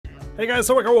Hey guys,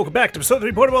 So Waku, welcome back to episode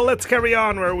 3 Portable. Let's carry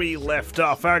on where we left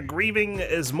off. Our grieving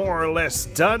is more or less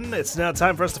done. It's now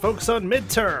time for us to focus on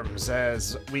midterms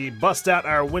as we bust out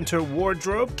our winter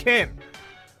wardrobe. Ken,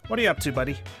 what are you up to,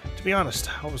 buddy? To be honest,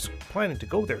 I was planning to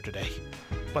go there today,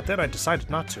 but then I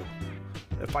decided not to.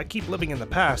 If I keep living in the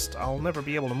past, I'll never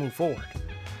be able to move forward.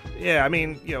 Yeah, I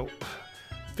mean,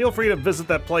 feel free to visit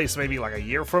that place maybe like a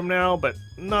year from now, but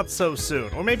not so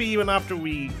soon. Or maybe even after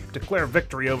we declare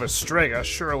victory over Strega.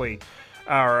 Surely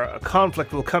our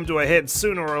conflict will come to a head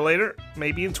sooner or later,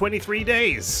 maybe in 23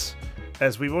 days.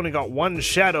 As we've only got one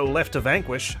shadow left to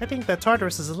vanquish. I think that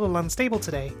Tartarus is a little unstable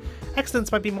today.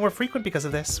 Accidents might be more frequent because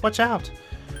of this. Watch out.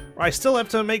 I still have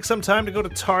to make some time to go to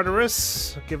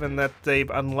Tartarus, given that they've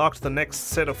unlocked the next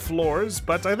set of floors,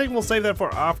 but I think we'll save that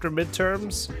for after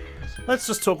midterms. Let's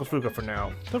just talk with Fuka for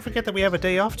now. Don't forget that we have a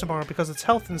day off tomorrow because it's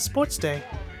Health and Sports Day.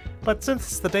 But since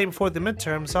it's the day before the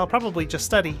midterms, I'll probably just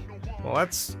study. Well,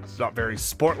 that's not very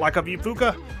sport-like of you,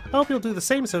 Fuka. I hope you'll do the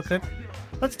same, Soken.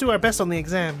 Let's do our best on the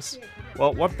exams.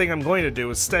 Well, one thing I'm going to do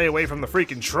is stay away from the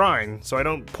freaking shrine, so I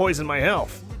don't poison my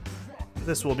health.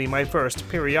 This will be my first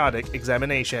periodic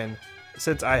examination.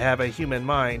 Since I have a human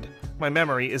mind, my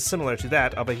memory is similar to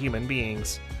that of a human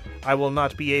being's. I will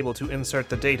not be able to insert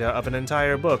the data of an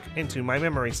entire book into my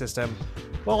memory system.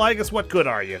 Well, I guess what good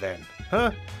are you then? Huh?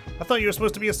 I thought you were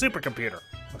supposed to be a supercomputer.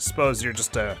 I suppose you're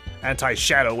just a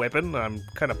anti-shadow weapon. I'm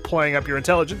kind of playing up your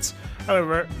intelligence.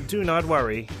 However, do not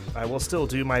worry. I will still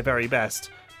do my very best.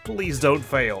 Please don't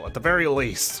fail, at the very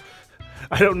least.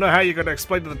 I don't know how you're going to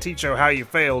explain to the teacher how you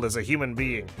failed as a human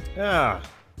being. Ah,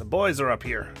 the boys are up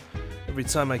here. Every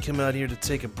time I come out here to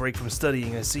take a break from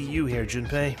studying, I see you here,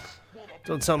 Junpei.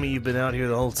 Don't tell me you've been out here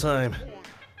the whole time.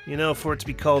 You know, for it to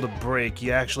be called a break,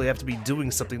 you actually have to be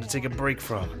doing something to take a break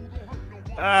from.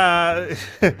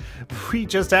 We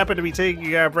just happen to be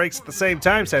taking our breaks at the same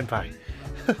time, Senpai.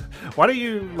 Why don't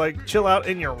you, chill out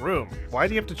in your room? Why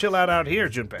do you have to chill out here,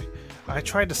 Junpei? I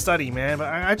tried to study, man,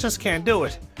 but I just can't do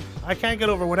it. I can't get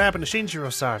over what happened to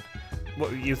Shinjiro-san.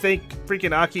 What, you think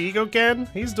freaking Akihiko can?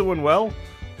 He's doing well.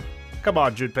 Come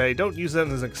on, Junpei, don't use that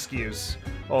as an excuse.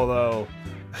 Although,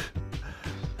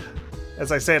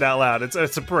 as I say it out loud,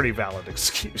 it's a pretty valid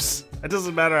excuse. It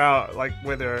doesn't matter how,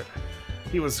 whether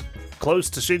he was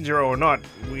close to Shinjiro or not,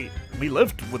 we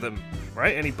lived with him,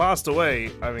 right? And he passed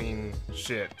away. I mean,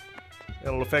 shit.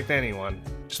 It'll affect anyone.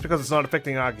 Just because it's not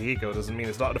affecting Akihiko doesn't mean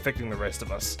it's not affecting the rest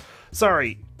of us.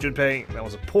 Sorry, Junpei, that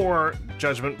was a poor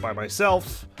judgment by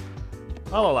myself.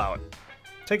 I'll allow it.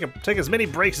 Take as many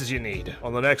breaks as you need.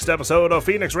 On the next episode of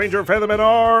Phoenix Ranger Featherman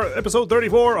R, episode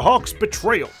 34, Hawk's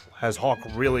Betrayal. Has Hawk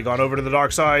really gone over to the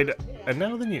dark side? And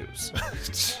now the news.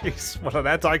 Jeez, what an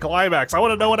anticlimax. I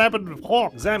want to know what happened with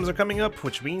Hawk. Exams are coming up,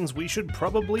 which means we should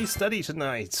probably study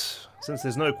tonight. Since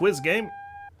there's no quiz game,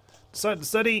 decide to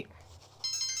study.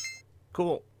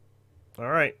 Cool.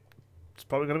 Alright. It's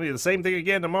probably going to be the same thing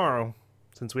again tomorrow,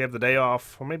 since we have the day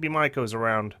off, or maybe Maiko's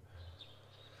around.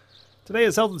 Today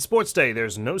is Health and Sports Day.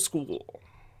 There's no school.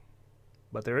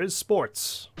 But there is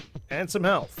sports. And some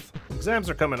health. Exams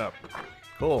are coming up.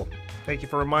 Cool. Thank you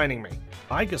for reminding me.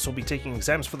 I guess we'll be taking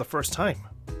exams for the first time.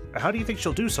 How do you think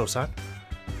she'll do so, son?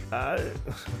 About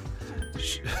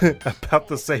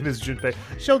the same as Junpei.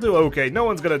 She'll do okay. No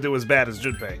one's gonna do as bad as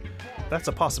Junpei. That's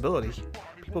a possibility.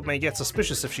 People may get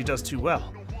suspicious if she does too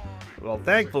well. Well,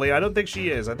 thankfully, I don't think she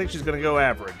is. I think she's gonna go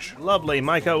average. Lovely,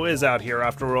 Maiko is out here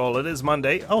after all. It is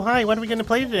Monday. Oh, hi, what are we gonna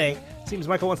play today? Seems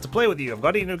Maiko wants to play with you. I've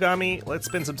got Inugami. Let's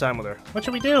spend some time with her. What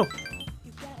should we do?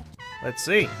 Let's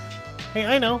see. Hey,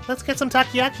 I know. Let's get some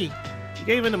takoyaki. She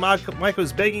gave in to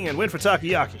Maiko's begging and went for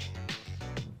takoyaki.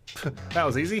 That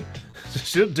was easy.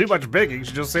 She didn't do much begging.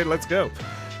 She just said, let's go.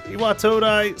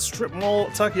 Iwatodai Strip Mall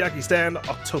Takoyaki Stand,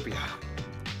 Octopia.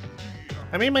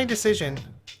 I made my decision.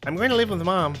 I'm going to live with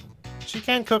Mom. She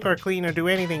can't cook or clean or do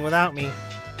anything without me.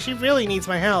 She really needs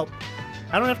my help.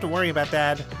 I don't have to worry about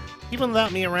Dad. Even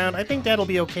without me around, I think Dad will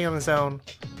be okay on his own.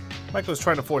 Michael's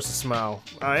trying to force a smile.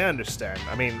 I understand.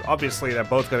 I mean, obviously they're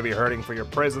both going to be hurting for your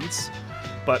presence,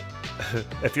 but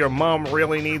if your mom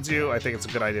really needs you, I think it's a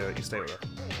good idea that you stay with her.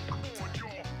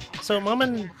 So Mom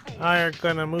and I are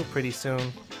gonna move pretty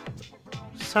soon.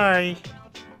 Sorry.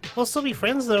 We'll still be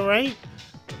friends though, right?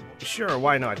 Sure,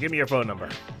 why not? Give me your phone number.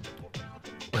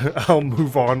 I'll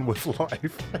move on with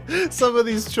life. Some of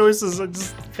these choices I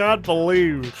just can't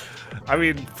believe. I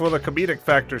mean, for the comedic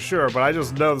factor, sure, but I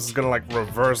just know this is gonna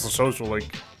reverse the social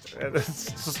link. And it's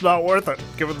just not worth it,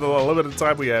 given the limited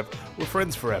time we have. We're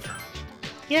friends forever.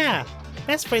 Yeah,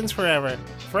 best friends forever.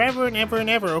 Forever and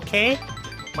ever, okay?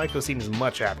 Maiko seems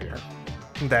much happier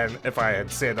than if I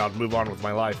had said I'd move on with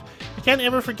my life. You can't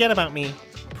ever forget about me.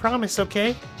 Promise,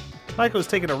 okay? Maiko's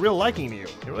taken a real liking to you.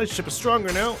 Your relationship is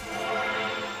stronger now.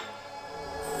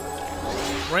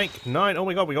 Rank 9. Oh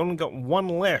my god, we only got one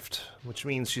left, which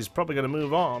means she's probably going to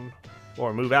move on.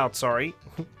 Or move out, sorry,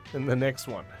 in the next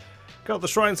one. Got the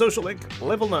Shrine Social Link,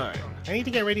 level 9. I need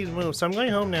to get ready to move, so I'm going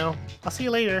home now. I'll see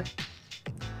you later.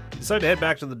 Decide to head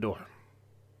back to the door.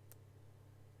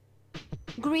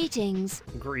 Greetings.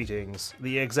 Greetings.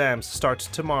 The exams start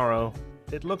tomorrow.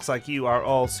 It looks like you are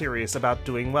all serious about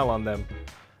doing well on them.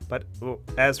 But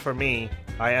as for me,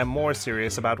 I am more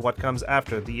serious about what comes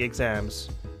after the exams.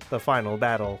 The final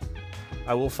battle.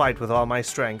 I will fight with all my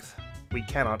strength. We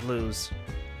cannot lose.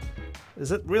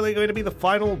 Is it really going to be the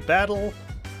final battle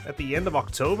at the end of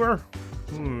October?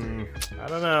 I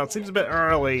don't know. It seems a bit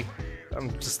early.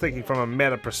 I'm just thinking from a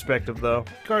meta perspective, though.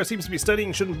 Kara seems to be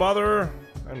studying, shouldn't bother her.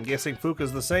 I'm guessing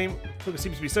Fuka's the same. Fuka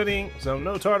seems to be studying, so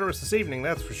no Tartarus this evening,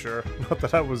 that's for sure. Not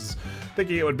that I was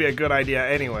thinking it would be a good idea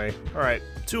anyway. Alright,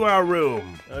 2-hour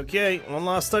room. Okay, one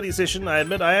last study session. I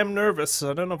admit I am nervous.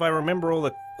 I don't know if I remember all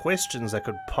the questions that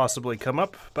could possibly come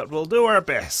up, but we'll do our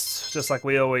best, just like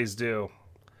we always do.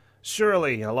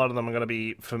 Surely, a lot of them are going to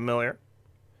be familiar.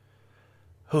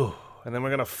 Whew. And then we're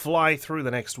going to fly through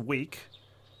the next week,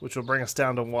 which will bring us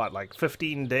down to what, like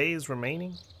 15 days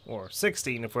remaining? Or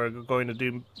 16 if we're going to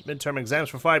do midterm exams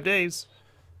for 5 days.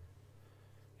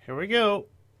 Here we go.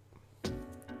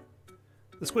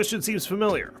 This question seems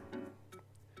familiar.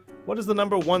 What is the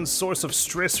 #1 source of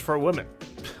stress for women?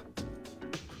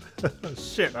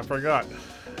 Shit, I forgot.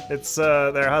 It's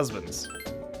their husbands.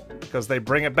 Because they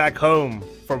bring it back home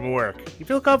from work. You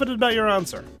feel confident about your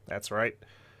answer. That's right.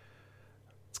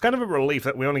 It's kind of a relief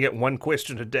that we only get one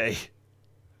question a day.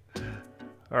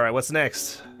 Alright, what's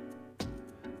next?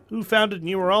 Who founded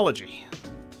numerology?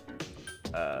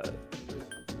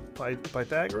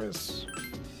 Pythagoras?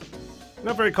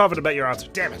 Not very confident about your answer.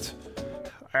 Damn it.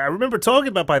 I remember talking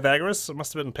about Pythagoras. It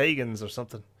must have been pagans or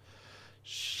something.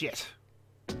 Shit.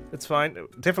 It's fine.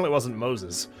 It definitely wasn't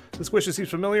Moses. This question seems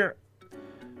familiar.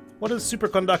 What is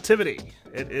superconductivity?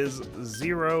 It is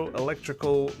 0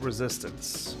 electrical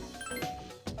resistance.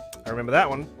 I remember that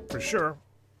one, for sure.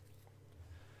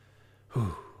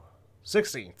 Whew.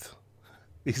 16th.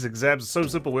 These exams are so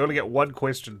simple, we only get one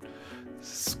question.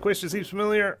 This question seems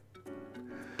familiar.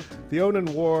 The Onin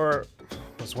War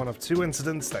was one of 2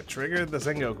 incidents that triggered the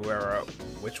Sengoku era.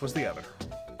 Which was the other?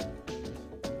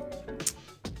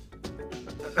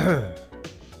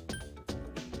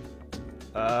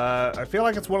 I feel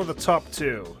like it's one of the top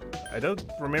 2. I don't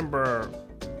remember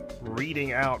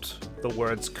reading out the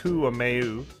words ku or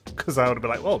meu, because I would have been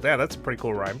like, oh, damn, that's a pretty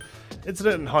cool rhyme.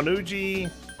 Incident in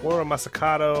Honuji, War of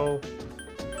Masakato.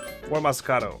 War of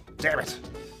Masakato. Damn it.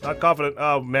 Not confident.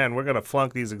 Oh, man, we're going to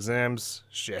flunk these exams.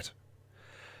 Shit.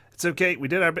 It's okay. We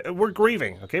did our... We're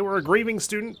grieving, okay? We're a grieving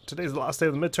student. Today's the last day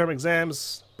of the midterm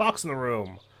exams. Box in the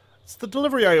room. It's the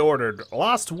delivery I ordered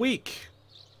last week.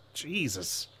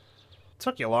 Jesus.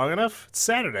 Took you long enough. It's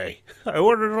Saturday. I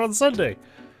ordered it on Sunday.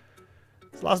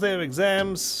 It's the last day of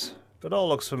exams. It all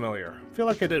looks familiar. I feel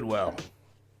like I did well.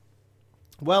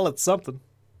 Well, it's something.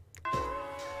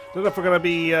 Don't know if we're going to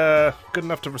be good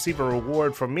enough to receive a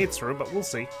reward from Mitsuru, but we'll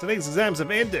see. Today's exams have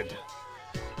ended.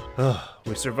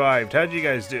 We survived. How'd you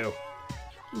guys do?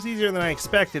 It was easier than I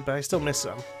expected, but I still missed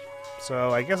some.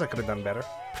 So I guess I could have done better.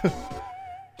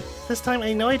 This time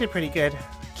I know I did pretty good.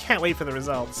 Can't wait for the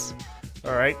results.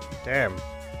 Alright, damn.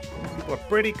 People are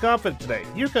pretty confident today.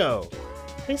 Yuko!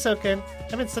 Hey Soken,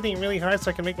 I've been studying really hard so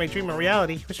I can make my dream a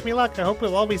reality. Wish me luck, I hope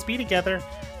we'll always be together.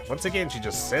 Once again, she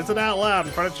just says it out loud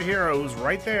in front of Chihiro, who's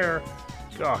right there.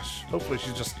 Gosh, hopefully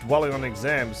she's just dwelling on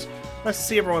exams. Nice to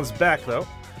see everyone's back, though.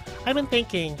 I've been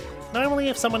thinking, normally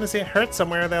if someone is hurt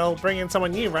somewhere, they'll bring in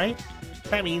someone new, right?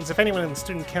 That means if anyone in the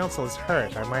student council is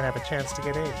hurt, I might have a chance to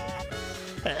get in.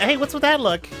 Hey, what's with that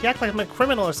look? You act like I'm a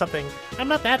criminal or something. I'm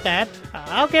not that bad.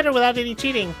 I'll get her without any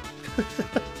cheating.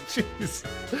 Jeez.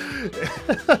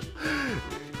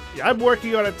 Yeah, I'm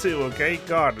working on it too, okay?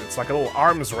 God, it's like a little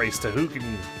arms race to who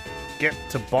can get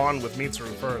to bond with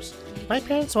Mitsuru first. My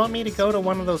parents want me to go to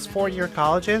one of those 4-year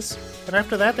colleges, but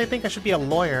after that they think I should be a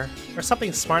lawyer, or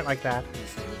something smart like that.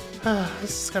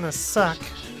 This is gonna suck.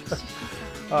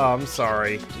 Oh, I'm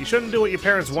sorry. You shouldn't do what your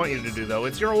parents want you to do, though.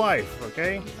 It's your life,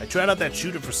 okay? I tried out that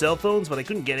shooter for cell phones, but I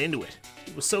couldn't get into it.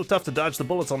 It was so tough to dodge the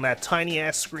bullets on that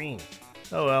tiny-ass screen.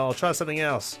 Oh well, I'll try something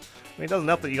else. I mean, it doesn't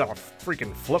help that you got a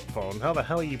freaking flip phone. How the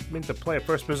hell are you meant to play a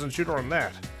first-person shooter on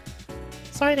that?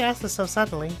 Sorry to ask this so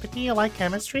suddenly, but do you like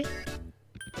chemistry?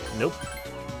 Nope.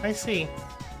 I see.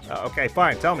 Okay,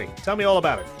 fine. Tell me. Tell me all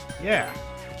about it. Yeah.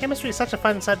 Chemistry is such a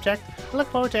fun subject. I look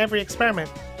forward to every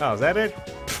experiment. Oh, is that it?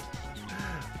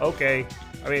 Okay.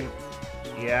 I mean,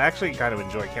 Yeah, I actually kind of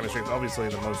enjoy chemistry. It's obviously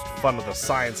the most fun of the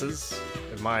sciences,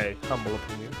 in my humble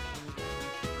opinion.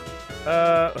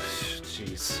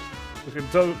 Jeez.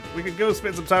 We could go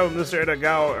spend some time with Mr.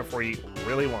 Edagao if we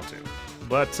really want to.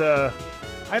 But,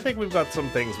 I think we've got some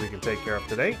things we can take care of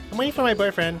today. I'm waiting for my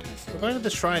boyfriend. We're going to the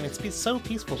shrine. It's so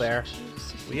peaceful there.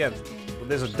 Well, yeah,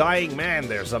 there's a dying man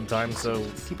there sometimes, so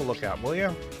keep a lookout, will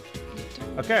you?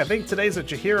 Okay, I think today's a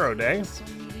Chihiro day,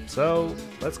 so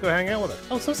let's go hang out with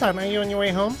her. Oh, So-san, are you on your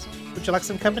way home? Would you like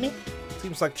some company?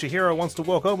 Seems like Chihiro wants to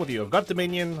walk home with you. I've got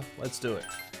Dominion. Let's do it.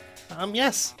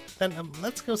 Yes. Then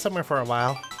let's go somewhere for a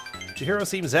while. Chihiro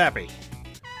seems happy.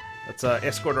 Let's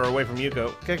escort her away from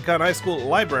Yuko. Gekkoukan High School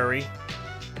library.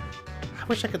 I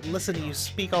wish I could listen to you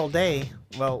speak all day.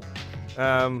 Well,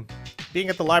 being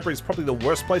at the library is probably the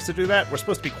worst place to do that. We're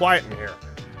supposed to be quiet in here.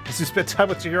 As you spend time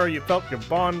with Chihiro, you felt your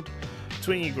bond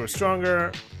between you grow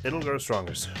stronger. It'll grow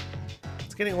stronger soon.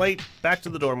 It's getting late. Back to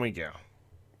the dorm we go.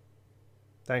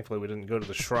 Thankfully, we didn't go to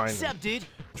the shrine and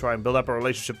try and build up a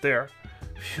relationship there.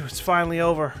 Phew, it's finally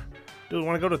over. Dude,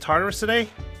 want to go to Tartarus today?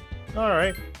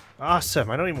 Alright. Awesome.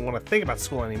 I don't even want to think about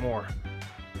school anymore.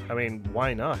 I mean,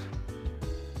 why not?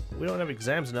 We don't have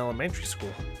exams in elementary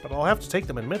school, but I'll have to take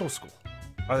them in middle school.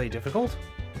 Are they difficult?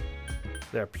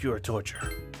 They're pure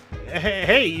torture.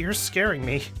 Hey, you're scaring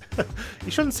me.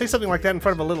 You shouldn't say something like that in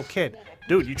front of a little kid.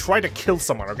 Dude, you tried to kill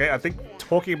someone, okay? I think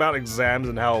talking about exams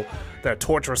and how they're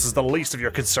torturous is the least of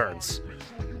your concerns.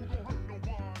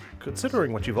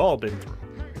 Considering what you've all been through,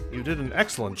 you did an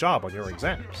excellent job on your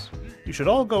exams. You should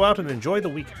all go out and enjoy the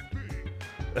weekend.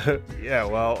 Yeah,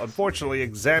 well, unfortunately,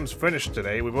 exams finished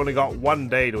today. We've only got one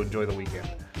day to enjoy the weekend.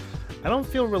 I don't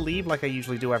feel relieved like I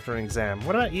usually do after an exam.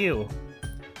 What about you?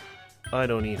 I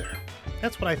don't either.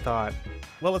 That's what I thought.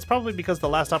 Well, it's probably because the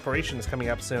last operation is coming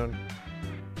up soon.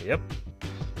 Yep.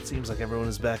 Seems like everyone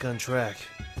is back on track.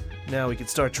 Now we can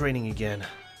start training again.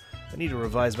 I need to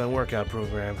revise my workout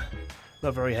program.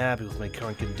 Not very happy with my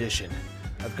current condition.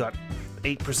 I've got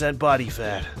 8% body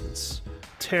fat. It's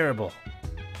terrible.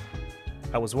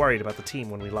 I was worried about the team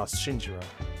when we lost Shinjiro,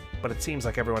 but it seems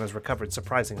like everyone has recovered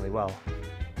surprisingly well.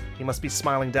 He must be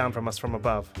smiling down from us from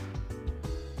above.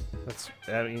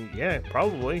 I mean, yeah,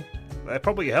 probably. That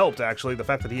probably helped, actually, the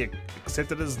fact that he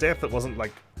accepted his death. It wasn't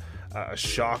like a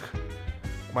shock.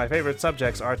 My favorite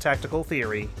subjects are tactical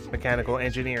theory, mechanical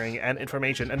engineering, and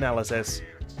information analysis.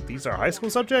 These are high school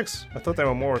subjects? I thought they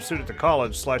were more suited to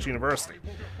college/university.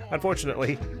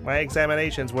 Unfortunately, my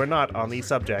examinations were not on these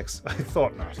subjects. I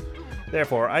thought not.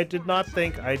 Therefore, I did not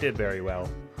think I did very well.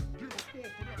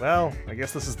 Well, I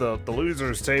guess this is the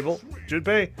losers table.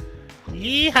 Junpei?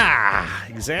 Yeehaw!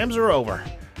 Exams are over.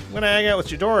 I'm gonna hang out with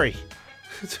Chidori.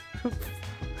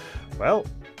 Well,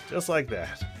 just like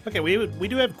that. Okay, we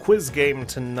do have quiz game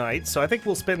tonight, so I think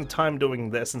we'll spend time doing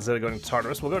this instead of going to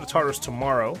Tartarus. We'll go to Tartarus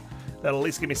tomorrow. That'll at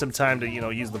least give me some time to,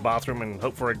 use the bathroom and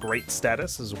hope for a great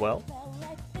status as well.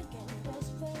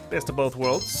 Best of both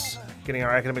worlds. Getting our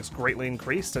academics greatly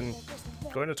increased and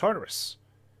going to Tartarus.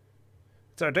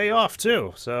 It's our day off,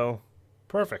 too, so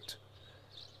perfect.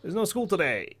 There's no school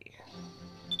today.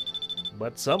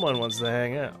 But someone wants to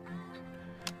hang out.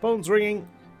 Phone's ringing.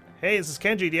 Hey, this is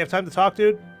Kenji. Do you have time to talk,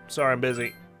 dude? Sorry, I'm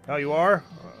busy. Oh, you are?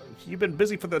 You've been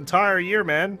busy for the entire year,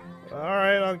 man.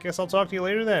 Alright, I guess I'll talk to you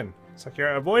later then. It's like you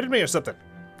avoided me or something.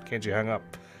 Kenji hung up.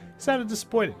 He sounded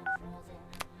disappointed.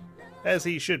 As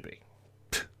he should be.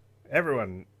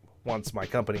 Everyone wants my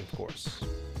company, of course.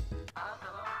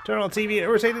 Turn on TV, an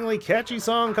irritatingly catchy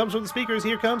song comes from the speakers.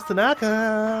 Here comes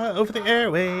Tanaka over the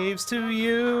airwaves to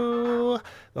you.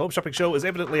 The Home Shopping Show is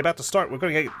evidently about to start. We're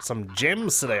going to get some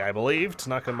gems today, I believe.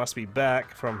 Tanaka must be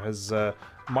back from his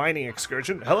mining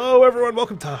excursion. Hello, everyone.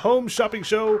 Welcome to Home Shopping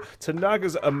Show,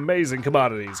 Tanaka's amazing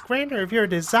commodities. Grandeur of your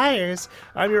desires.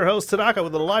 I'm your host, Tanaka,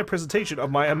 with a live presentation of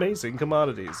my amazing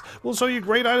commodities. We'll show you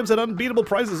great items at unbeatable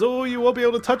prices. Oh, you won't be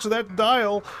able to touch that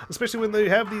dial, especially when they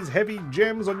have these heavy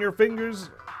gems on your fingers.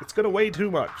 It's gonna weigh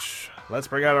too much. Let's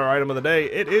bring out our item of the day.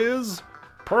 It is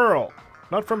Pearl.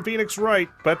 Not from Phoenix Wright,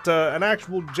 but an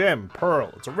actual gem.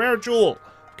 Pearl. It's a rare jewel.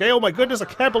 Okay, oh my goodness, I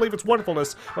can't believe its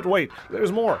wonderfulness. But wait,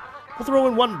 there's more. We'll throw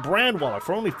in one brand wallet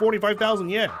for only 45,000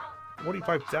 yen.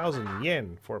 45,000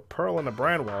 yen for a pearl and a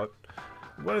brand wallet.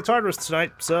 I'm going to Tartarus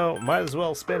tonight, so might as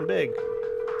well spend big.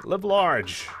 Live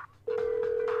large.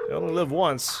 You only live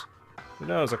once. Who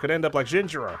knows, I could end up like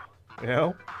Shinjiro, you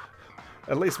know?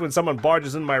 At least when someone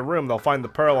barges in my room, they'll find the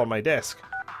pearl on my desk.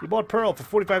 You bought pearl for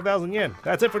 45,000 yen.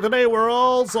 That's it for today. We're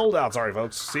all sold out. Sorry,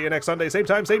 folks. See you next Sunday. Same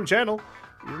time, same channel.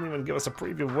 He didn't even give us a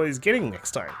preview of what he's getting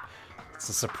next time. It's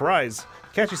a surprise.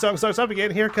 Catchy song starts up again.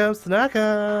 Here comes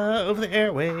Tanaka over the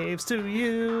airwaves to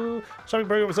you. Shopping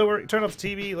program is over. Turn off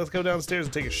the TV. Let's go downstairs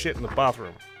and take a shit in the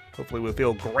bathroom. Hopefully we'll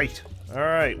feel great.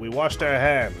 Alright, we washed our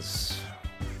hands.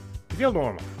 We feel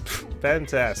normal.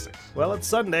 Fantastic. Well, it's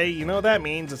Sunday. You know what that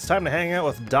means. It's time to hang out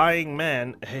with dying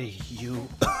men. Hey, you.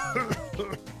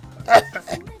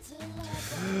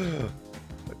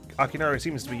 Akinari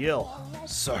seems to be ill.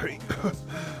 Sorry.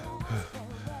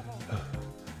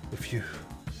 If you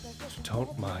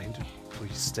don't mind,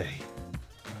 please stay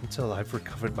until I've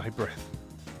recovered my breath.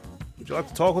 Would you like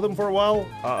to talk with him for a while?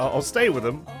 I'll stay with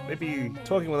him. Maybe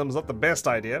talking with him is not the best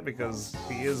idea because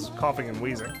he is coughing and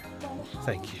wheezing.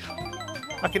 Thank you.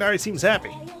 Akinari seems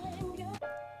happy.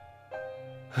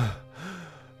 I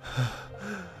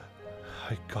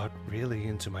got really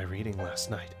into my reading last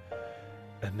night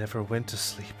and never went to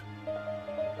sleep.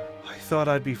 I thought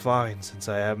I'd be fine since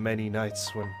I have many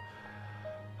nights when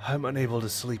I'm unable to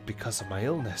sleep because of my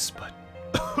illness, but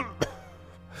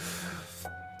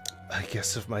I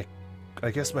guess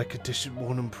my condition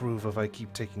won't improve if I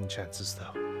keep taking chances,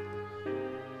 though.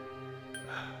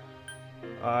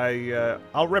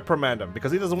 I'll reprimand him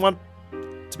because he doesn't want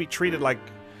to be treated like,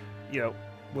 you know,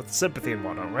 with sympathy and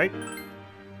whatnot, right?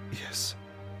 Yes.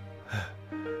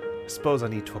 I suppose I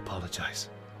need to apologize.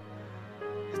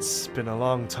 It's been a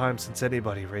long time since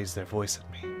anybody raised their voice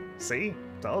at me. See?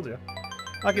 Told you.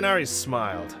 Akinari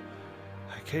smiled.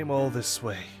 I came all this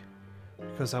way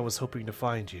because I was hoping to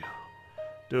find you.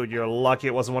 Dude, you're lucky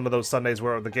it wasn't one of those Sundays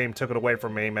where the game took it away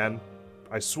from me, man.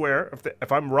 I swear,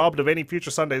 if I'm robbed of any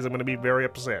future Sundays, I'm going to be very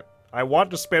upset. I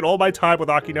want to spend all my time with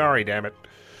Akinari, damn it.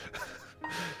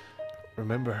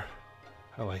 Remember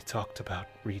how I talked about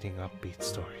reading upbeat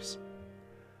stories?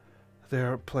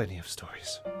 There are plenty of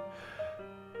stories,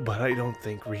 but I don't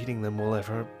think reading them will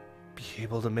ever be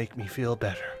able to make me feel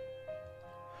better.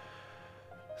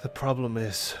 The problem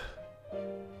is,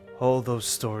 all those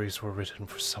stories were written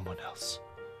for someone else.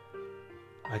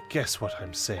 I guess what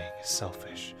I'm saying is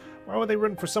selfish. Why were they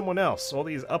written for someone else? All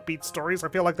these upbeat stories, I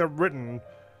feel like they're written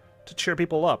to cheer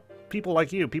people up. People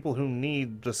like you, people who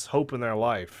need this hope in their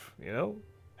life, you know?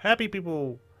 Happy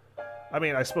people, I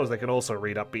mean, I suppose they can also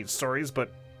read upbeat stories,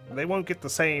 but they won't get the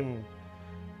same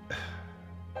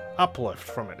uplift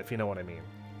from it, if you know what I mean.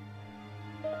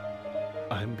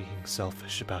 I'm being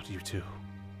selfish about you too.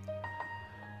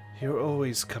 You're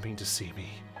always coming to see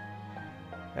me,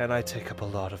 and I take up a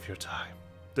lot of your time.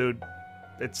 Dude,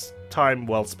 it's time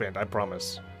well spent, I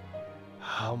promise.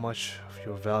 How much of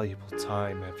your valuable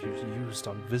time have you used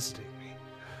on visiting me?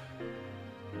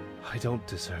 I don't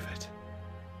deserve it.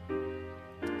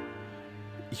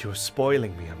 You're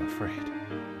spoiling me, I'm afraid.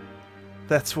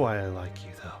 That's why I like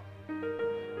you, though.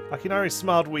 Akinari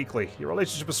smiled weakly. Your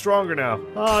relationship is stronger now.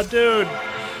 Aw, dude!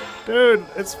 Dude,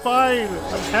 it's fine.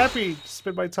 I'm happy to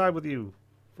spend my time with you.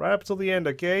 Right up till the end,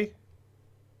 okay?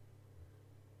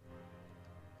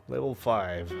 Level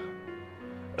 5.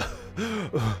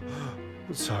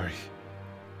 Sorry.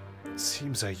 It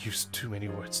seems I used too many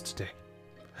words today.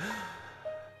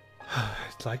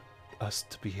 I'd like us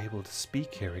to be able to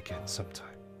speak here again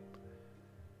sometime.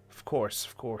 Of course,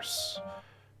 of course.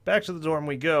 Back to the dorm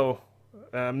we go.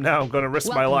 Now I'm going to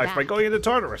risk my life by going into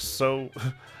Tartarus, so...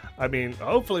 I mean,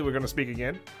 hopefully we're going to speak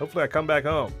again. Hopefully I come back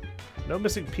home. No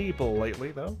missing people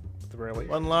lately, though. Really.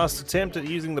 One last attempt at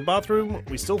using the bathroom.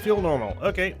 We still feel normal.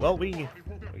 Okay, well, we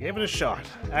gave it a shot.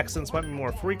 Accidents might be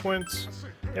more frequent.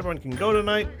 Everyone can go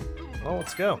tonight. Well,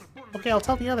 let's go. Okay, I'll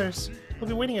tell the others. We'll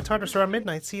be waiting at Tartarus around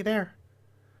midnight. See you there.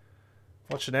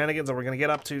 What shenanigans are we going to get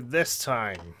up to this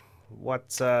time?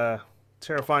 What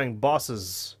terrifying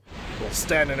bosses will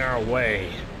stand in our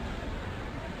way?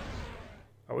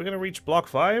 Are we going to reach Block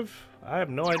 5? I have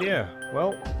no idea.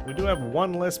 Well, we do have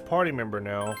one less party member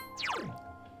now.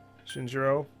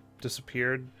 Shinjiro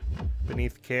disappeared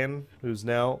beneath Ken, who's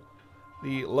now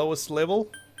the lowest level.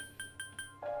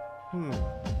 Who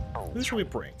should we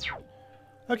bring?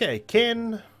 Okay,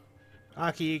 Ken,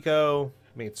 Akihiko,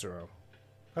 Mitsuru.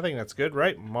 I think that's good,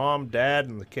 right? Mom, Dad,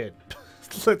 and the kid.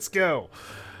 Let's go.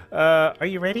 Are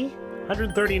you ready?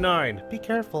 139. Be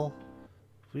careful.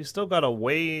 We still got a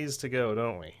ways to go,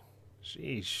 don't we?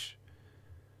 Sheesh.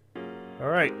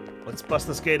 Alright, let's bust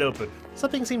this gate open.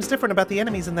 Something seems different about the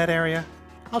enemies in that area.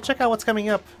 I'll check out what's coming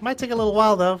up. Might take a little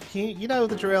while, though. You know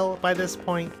the drill by this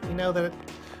point. You know that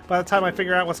by the time I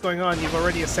figure out what's going on, you've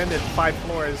already ascended 5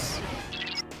 floors.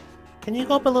 Can you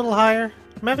go up a little higher?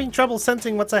 I'm having trouble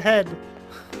sensing what's ahead.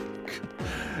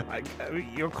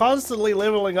 You're constantly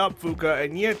leveling up, Fuka,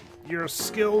 and yet your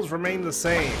skills remain the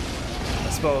same. I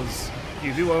suppose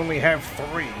you do only have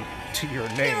 3 to your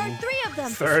name. There are 3 of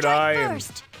them. Third eye,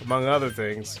 and among other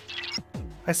things.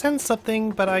 I sense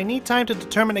something, but I need time to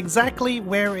determine exactly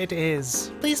where it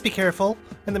is. Please be careful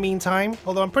in the meantime,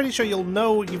 although I'm pretty sure you'll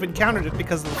know you've encountered it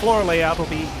because the floor layout will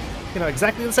be,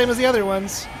 exactly the same as the other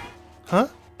ones. Huh?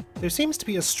 There seems to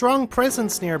be a strong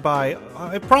presence nearby.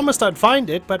 I promised I'd find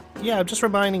it, but yeah, I'm just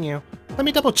reminding you. Let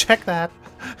me double check that.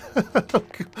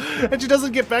 And she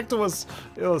doesn't get back to us.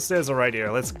 Oh, the stairs are right here.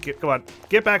 Come on.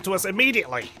 Get back to us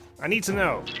immediately. I need to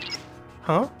know.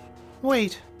 Huh?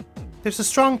 Wait. There's a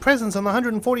strong presence on the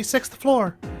 146th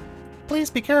floor. Please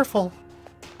be careful.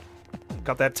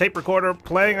 Got that tape recorder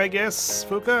playing, I guess,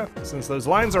 Fuka, since those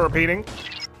lines are repeating.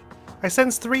 I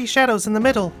sense 3 shadows in the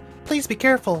middle. Please be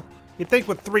careful. You'd think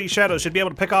with 3 shadows you'd be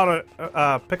able to pick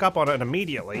up on it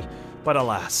immediately. But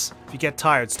alas, if you get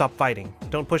tired, stop fighting.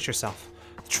 Don't push yourself.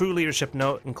 True leadership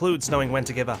includes knowing when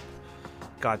to give up.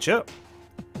 Gotcha.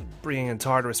 Being in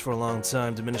Tartarus for a long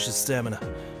time diminishes stamina,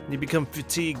 and you become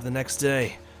fatigued the next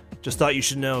day. Just thought you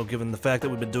should know, given the fact that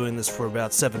we've been doing this for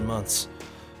about 7 months.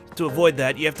 To avoid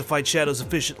that, you have to fight shadows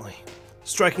efficiently.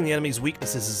 Striking the enemy's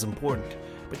weaknesses is important,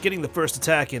 but getting the first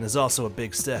attack in is also a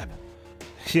big step.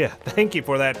 Yeah, thank you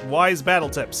for that wise battle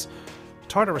tips.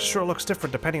 Tartarus sure looks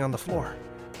different depending on the floor.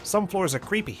 Some floors are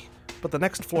creepy, but the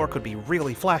next floor could be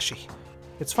really flashy.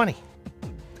 It's funny.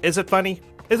 Is it funny?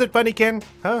 Is it funny, Ken?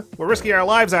 Huh? We're risking our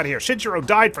lives out here. Shinjiro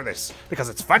died for this because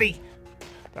it's funny.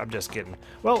 I'm just kidding.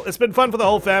 Well, it's been fun for the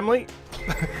whole family,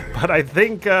 but I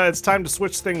think it's time to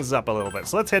switch things up a little bit.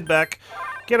 So let's head back,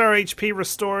 get our HP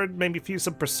restored, maybe fuse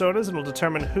some personas, and we'll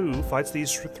determine who fights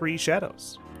these 3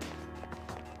 shadows.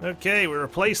 Okay, we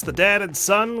replaced the dad and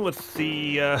son with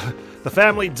the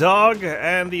family dog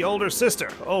and the older sister.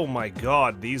 Oh my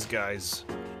god, these guys.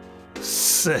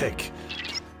 Sick.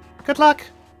 Good luck.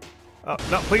 Oh,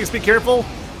 no, please be careful.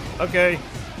 Okay,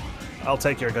 I'll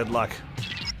take your good luck.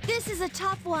 This is a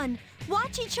tough one.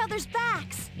 Watch each other's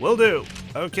backs. Will do.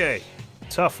 Okay,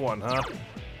 tough one, huh?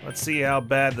 Let's see how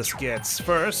bad this gets.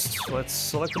 First, let's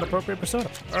select an appropriate persona.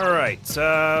 Alright,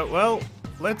 well,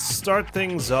 let's start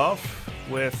things off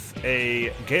with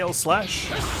a Gale Slash.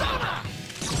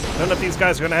 Don't know if these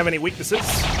guys are going to have any weaknesses,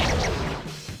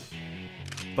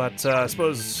 but I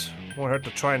suppose it won't hurt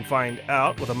to try and find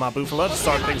out with a Mabufala to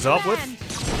start things off with.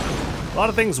 A lot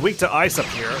of things weak to ice up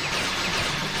here,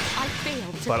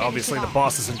 but obviously the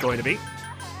boss isn't going to be.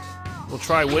 We'll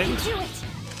try wind,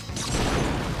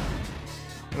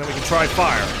 and then we can try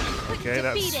fire. Okay,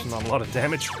 that's not a lot of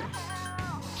damage.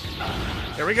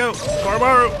 Here we go,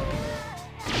 Koromaru!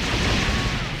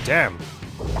 Damn.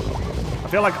 I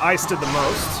feel like ice did the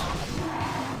most.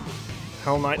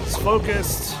 Hell Knight is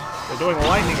focused. They're doing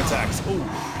lightning attacks. Ooh.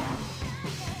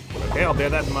 Okay, I'll bear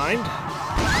that in mind.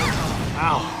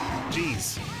 Ow.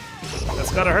 Jeez.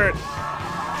 That's gotta hurt.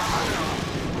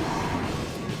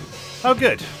 Oh,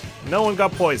 good. No one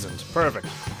got poisoned. Perfect.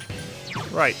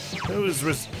 Right. Who's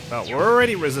oh, we're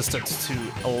already resistant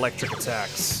to electric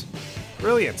attacks.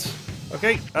 Brilliant.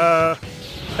 Okay,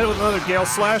 hit with another Gale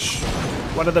Slash.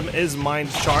 One of them is mind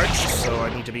charged, so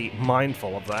I need to be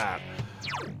mindful of that.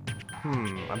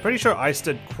 I'm pretty sure ice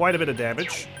did quite a bit of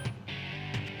damage.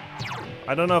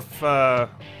 I don't know if they're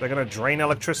gonna drain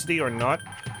electricity or not,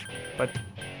 but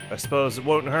I suppose it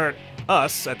won't hurt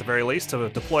us, at the very least, to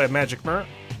deploy a magic mirror.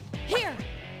 Here.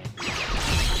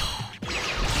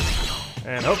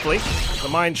 And hopefully, the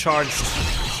mind-charged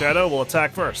shadow will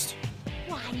attack first.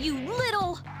 Why, you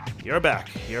little... You're back.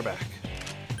 You're back.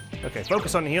 Okay,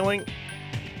 focus on healing.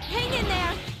 Hang in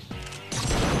there.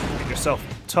 Get yourself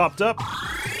topped up.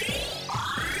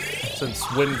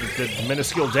 Since wind did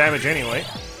minuscule damage anyway.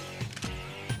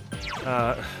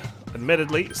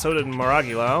 Admittedly, so did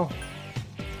Maragilao.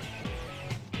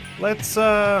 Let's,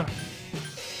 I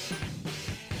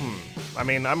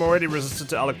mean, I'm already resistant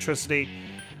to electricity.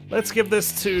 Let's give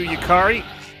this to Yukari,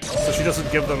 so she doesn't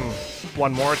give them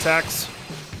one more attacks.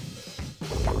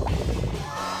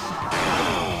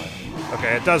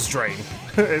 Okay, it does drain.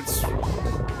 It's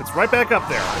right back up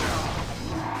there.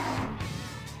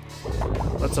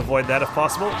 Let's avoid that if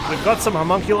possible. We've got some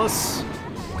homunculus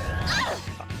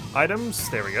items.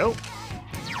 There we go.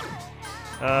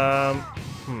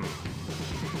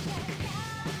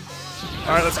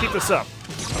 Alright, let's keep this up.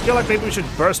 I feel like maybe we should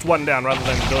burst one down rather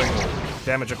than doing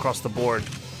damage across the board.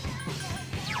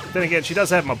 Then again, she does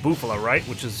have Mabufala, right?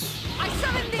 Which is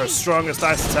her strongest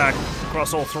ice attack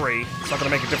across all 3. It's not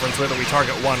going to make a difference whether we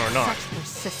target one or not.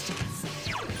 Such persistence.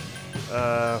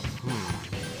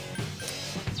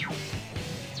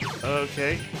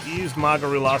 Okay, he used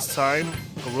Magaru last time.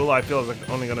 Garula, I feel, is like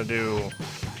only going to do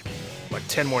like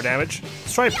 10 more damage.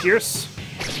 Let's try Pierce.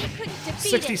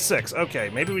 66. Okay,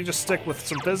 maybe we just stick with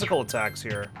some physical attacks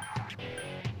here.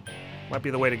 Might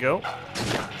be the way to go.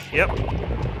 Yep.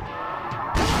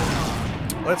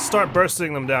 Let's start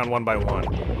bursting them down one by one.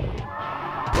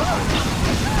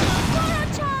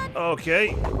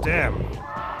 Okay, damn.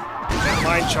 That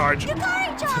line charge.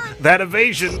 That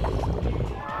evasion.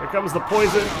 Here comes the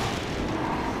poison.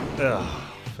 Ugh,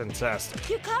 fantastic.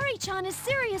 Yukari-chan is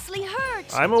seriously hurt.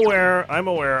 I'm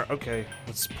aware. Okay,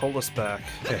 let's pull this back.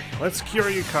 Okay, let's cure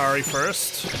Yukari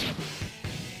first.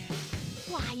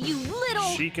 Why, you little...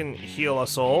 She can heal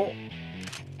us all.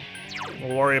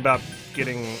 We'll worry about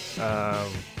getting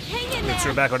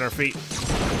Mitsuru back on her feet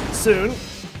soon.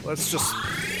 Let's just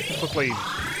quickly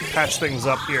patch things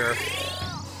up here.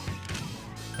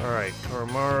 Alright,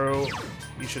 Koromaru,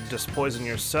 you should dispoison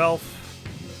yourself.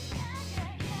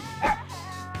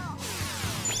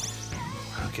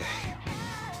 Okay.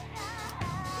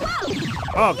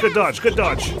 Oh, good dodge, good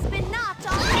dodge. He's been knocked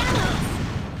off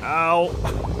balance. Ow.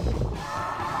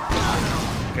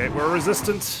 Okay, we're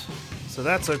resistant, so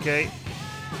that's okay.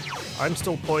 I'm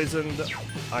still poisoned.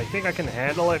 I think I can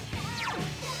handle it.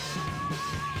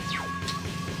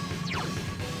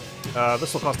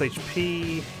 This will cost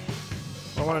HP.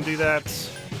 I want to do that.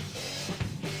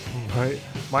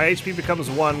 My HP becomes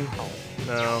 1.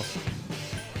 No,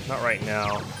 not right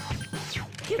now.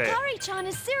 Okay. Yukari-chan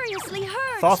is seriously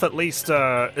hurt. Thoth at least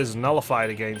is nullified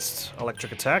against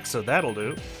electric attack, so that'll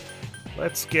do.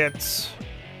 Let's get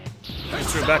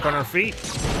Mitsuru back on her feet.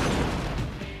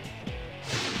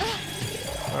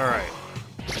 Alright.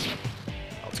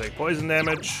 I'll take poison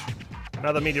damage.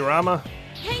 Another Meteorama.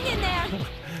 Hang in there.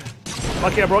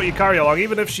 Lucky I brought Yukari along,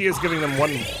 even if she is giving them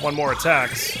one more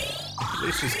attacks. At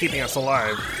least she's keeping us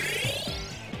alive.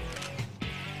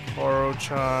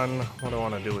 Koro-chan, what do I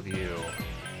want to do with you?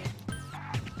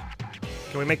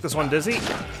 Can we make this one dizzy?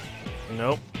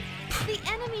 Nope. The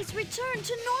enemies return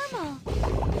to normal.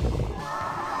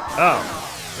 Oh,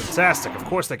 fantastic. Of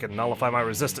course they can nullify my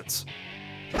resistance.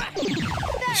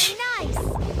 Very nice.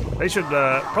 They should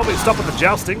probably stop with the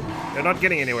jousting. They're not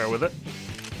getting anywhere with it.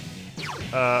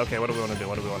 Okay, what do we want to do?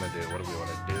 What do we want to do? What do we want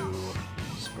to do?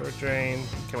 Spirit Drain.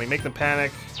 Can we make them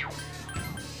panic?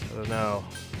 I don't know.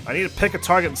 I need to pick a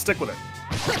target and stick with it.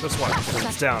 This one, because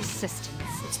it's down.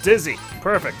 It's dizzy.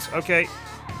 Perfect. Okay.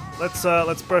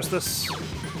 Let's burst this.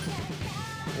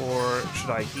 Or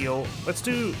should I heal? Let's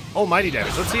do almighty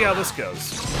damage. Let's see how this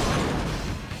goes.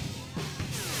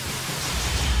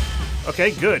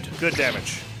 Okay, good. Good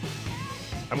damage.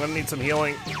 I'm gonna need some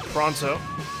healing pronto.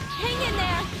 Hang in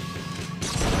there.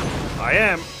 I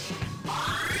am.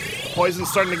 Poison's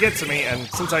starting to get to me, and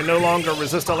since I no longer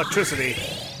resist electricity,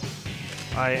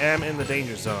 I am in the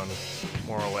danger zone,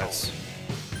 more or less.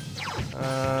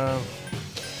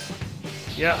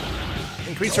 Yeah.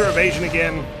 Increase her evasion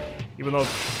again, even though it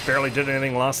barely did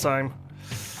anything last time.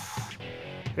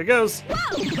 Here goes.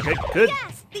 Whoa! Okay, good.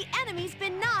 Yes, the enemy's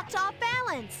been knocked off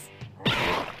balance.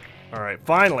 Alright,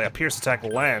 finally, a pierce attack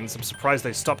lands. I'm surprised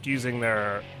they stopped using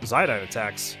their Zidine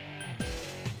attacks.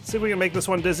 Let's see if we can make this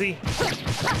one dizzy.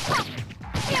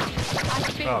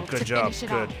 Oh, good job,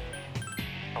 good.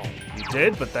 You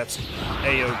did, but that's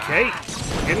A-okay.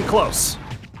 We're getting close.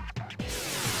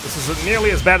 This isn't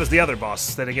nearly as bad as the other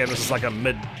boss. Then again, this is like a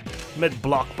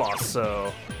mid-block boss,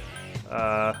 so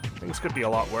things could be a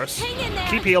lot worse.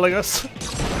 Keep healing us.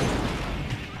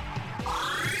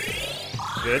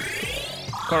 Good.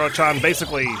 Koro-chan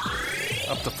basically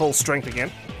up to full strength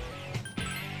again.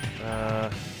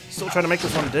 Still trying to make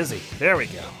this one dizzy. There we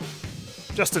go.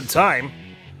 Just in time.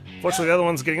 Fortunately, the other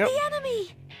one's getting up. The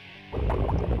enemy.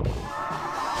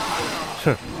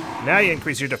 Now you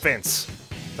increase your defense.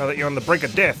 Now that you're on the brink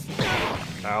of death.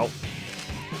 Ow.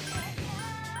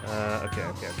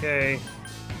 Okay.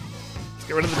 Let's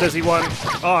get rid of the dizzy one.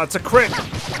 Oh, it's a crit.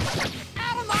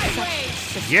 Out of my way.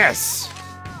 Yes.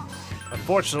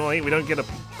 Unfortunately, we don't get a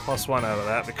 +1 out of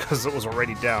that because it was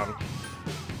already down.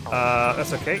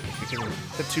 That's okay. We can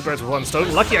hit 2 birds with 1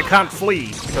 stone. Lucky I can't flee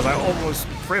because I almost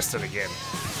pressed it again.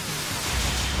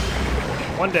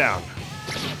 1 down.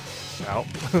 Ow.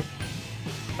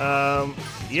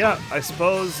 Yeah, I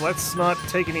suppose let's not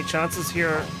take any chances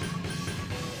here.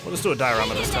 We'll just do a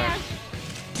diorama this time.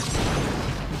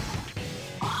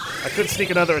 I could sneak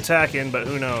another attack in, but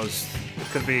who knows? It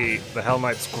could be the Hell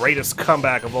Knight's greatest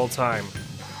comeback of all time.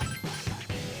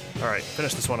 Alright,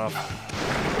 finish this one off.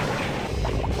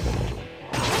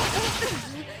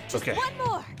 Okay. One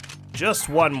more. Just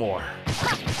one more.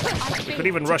 We could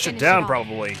even rush it down,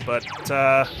 probably, but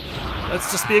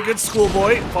let's just be a good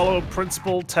schoolboy, follow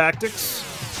principal tactics.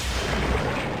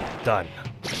 Done.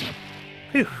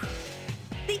 Phew.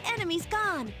 The enemy's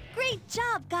gone. Great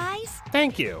job, guys.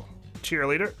 Thank you,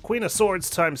 cheerleader. Queen of Swords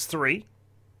 ×3.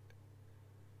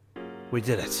 We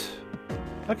did it.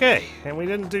 Okay, and we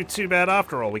didn't do too bad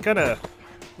after all. We kind of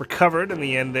recovered in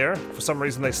the end there. For some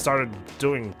reason, they started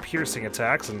doing piercing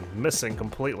attacks and missing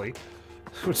completely.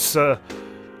 Which, I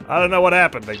don't know what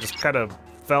happened. They just kind of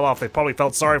fell off. They probably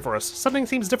felt sorry for us. Something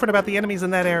seems different about the enemies in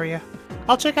that area.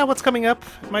 I'll check out what's coming up.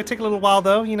 It might take a little while,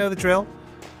 though. You know the drill.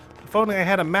 If only I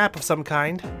had a map of some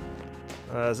kind.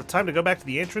 Is it time to go back to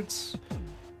the entrance?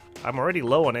 I'm already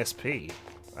low on SP.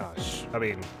 Oh, I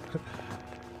mean...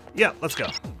 yeah, let's go.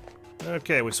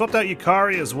 Okay, we swapped out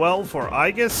Yukari as well for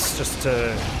Aigis, just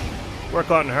to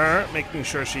work on her, making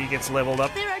sure she gets leveled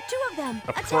up There are 2 of them.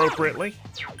 appropriately.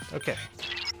 Okay.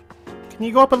 Can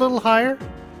you go up a little higher?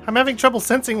 I'm having trouble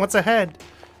sensing what's ahead.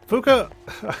 Fuka...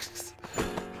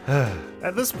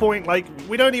 At this point, like,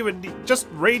 we don't even need, just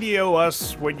radio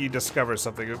us when you discover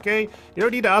something, okay? You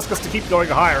don't need to ask us to keep going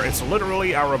higher. It's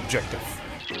literally our objective.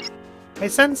 I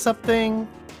sense something,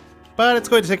 but it's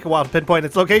going to take a while to pinpoint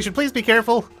its location. Please be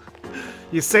careful.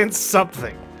 You sense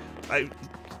something.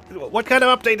 What kind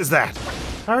of update is that?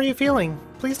 How are you feeling?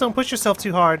 Please don't push yourself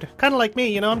too hard. Kind of like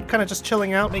me, you know, I'm kind of just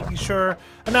chilling out, making sure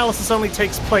analysis only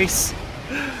takes place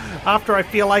after I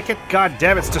feel like it. God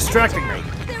damn, it's distracting me.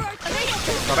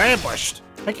 Got ambushed.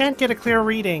 I can't get a clear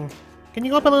reading. Can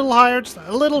you go up a little higher? Just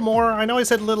a little more. I know I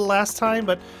said little last time,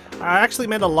 but I actually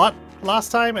meant a lot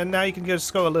last time, and now you can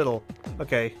just go a little.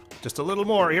 Okay, just a little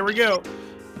more. Here we go.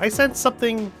 I sense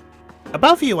something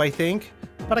above you, I think,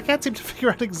 but I can't seem to figure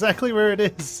out exactly where it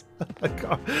is. Oh,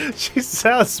 God. She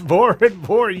sounds more and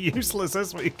more useless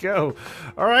as we go.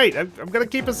 All right, I'm going to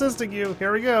keep assisting you.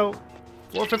 Here we go.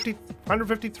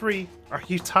 153. Are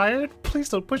you tired? Please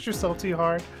don't push yourself too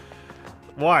hard.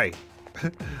 Why?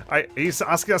 Are you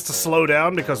asking us to slow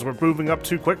down because we're moving up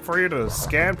too quick for you to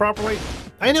scan properly?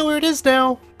 I know where it is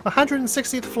now.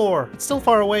 160th floor. It's still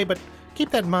far away, but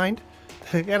keep that in mind.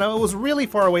 You know, it was really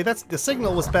far away. The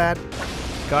signal was bad.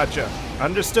 Gotcha.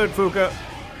 Understood, Fuka.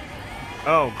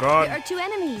 Oh, God. There are 2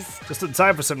 enemies. Just in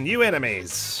time for some new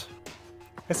enemies.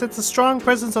 I sense a strong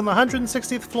presence on the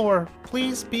 160th floor.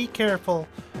 Please be careful.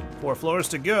 4 floors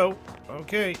to go.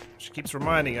 Okay, she keeps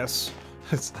reminding us.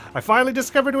 I finally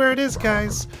discovered where it is,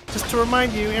 guys. Just to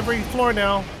remind you, every floor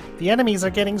now, the enemies are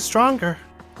getting stronger.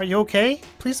 Are you okay?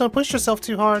 Please don't push yourself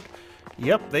too hard.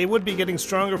 Yep, they would be getting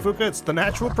stronger, Fuka. It's the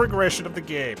natural progression of the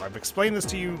game. I've explained this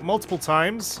to you multiple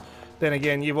times. Then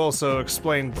again, you've also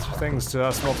explained things to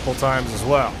us multiple times as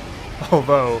well.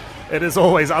 Although, it is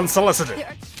always unsolicited.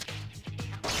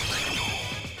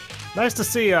 Nice to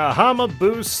see a Hama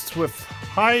boost with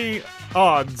high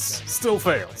odds still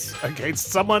fails against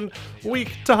someone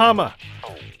weak to Hama.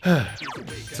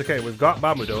 It's okay, we've got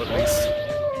Mamudo at least.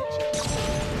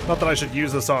 Not that I should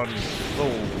use this on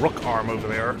little rook arm over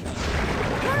there.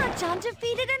 Koro-chan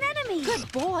defeated an enemy. Good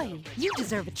boy. You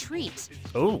deserve a treat.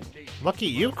 Oh, lucky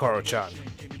you, Koro-chan.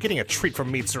 You're getting a treat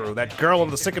from Mitsuru. That girl on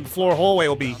the 2nd floor hallway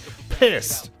will be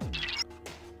pissed.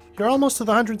 You're almost to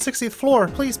the 160th floor.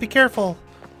 Please be careful.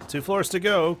 2 floors to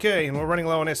go, okay, and we're running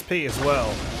low on SP as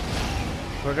well.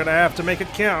 We're gonna have to make it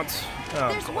count. Oh,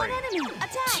 There's great. 1 enemy.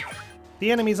 Attack.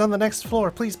 The enemy's on the next floor.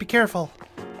 Please be careful.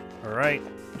 Alright,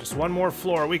 just 1 more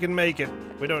floor. We can make it.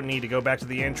 We don't need to go back to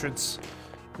the entrance.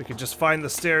 We can just find the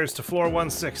stairs to floor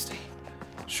 160.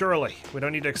 Surely, we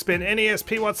don't need to expend any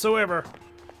SP whatsoever.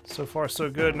 So far, so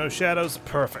good. No shadows.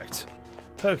 Perfect.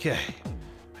 Okay.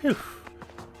 Phew.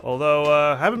 Although,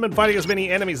 I haven't been fighting as many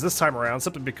enemies this time around,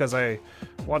 simply because I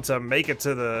want to make it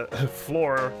to the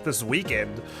floor this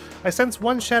weekend. I sense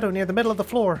 1 shadow near the middle of the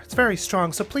floor. It's very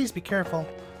strong, so please be careful.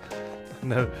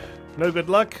 No good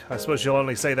luck? I suppose you'll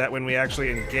only say that when we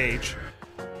actually engage.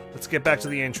 Let's get back to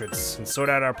the entrance and sort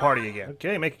out our party again.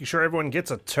 Okay, making sure everyone gets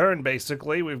a turn,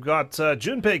 basically. We've got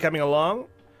Junpei coming along,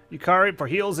 Yukari for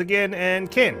heals again,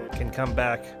 and Ken can come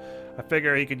back. I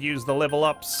figure he could use the level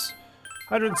ups.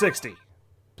 160.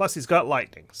 Plus he's got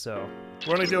lightning, so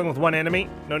we're only dealing with 1 enemy.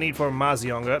 No need for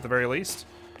Mazionga at the very least.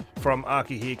 From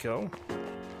Akihiko.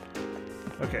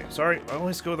 Okay, sorry, I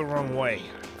always go the wrong way.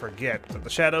 Forget that the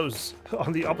shadow's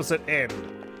on the opposite end.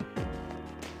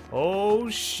 Oh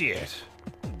shit.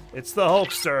 It's the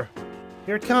Hulkster.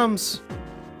 Here it comes.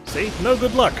 See? No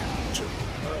good luck.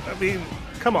 I mean,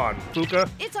 come on, Fuka.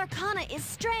 Its arcana is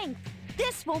strength.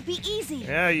 This won't be easy.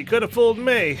 Yeah, you could have fooled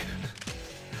me.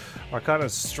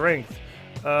 Arcana's strength.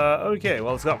 Okay,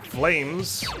 well, it's got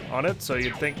flames on it, so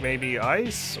you'd think maybe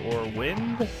ice or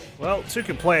wind? Well, 2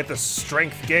 can play at the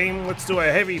strength game. Let's do a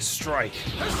heavy strike.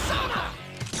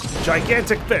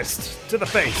 Gigantic fist to the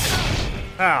face.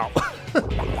 Ow.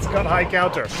 It's got high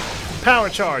counter. Power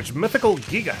charge, mythical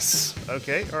Gigas.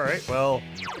 Okay, alright, well.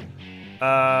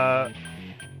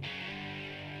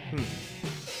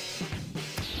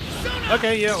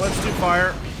 Okay, yeah, let's do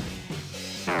fire.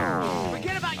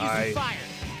 Forget about using fire.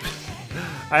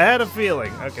 I had a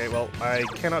feeling. Okay, well, I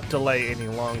cannot delay any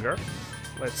longer.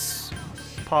 Let's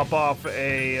pop off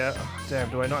a... damn,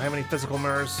 do I not have any physical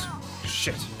mirrors?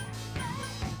 Shit.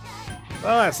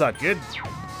 Well, that's not good.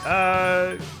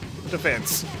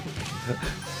 Defense.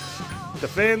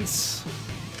 Defense.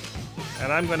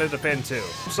 And I'm gonna defend too.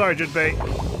 Sorry, Junpei.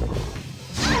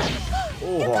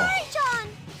 Oh,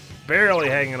 barely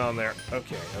hanging on there.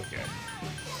 Okay, okay.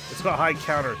 It's got high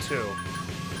counter too.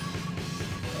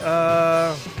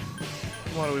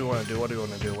 What do we want to do? What do we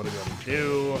want to do? What do we want to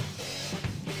do?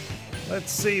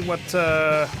 Let's see what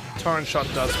Tarn Shot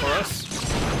does for us.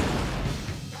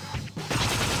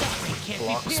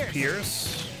 Blocks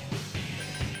Pierce.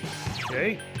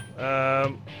 Okay.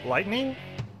 Lightning?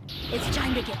 It's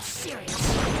time to get serious.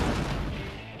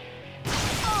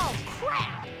 Oh,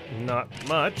 crap! Not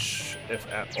much, if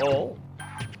at all.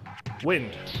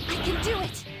 Wind. I can do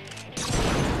it.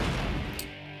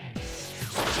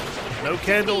 No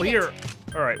candle here.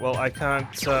 All right, well, I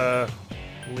can't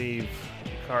leave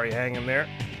Kari hanging there.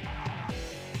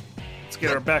 Let's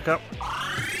get her back up.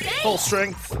 Full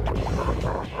strength.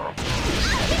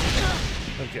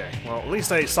 Okay, well, at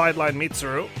least I sidelined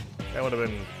Mitsuru. That would have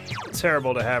been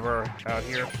terrible to have her out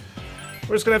here.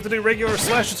 We're just gonna have to do regular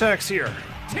slash attacks here.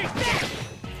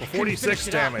 For 46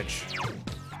 damage.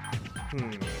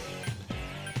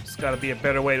 There's gotta be a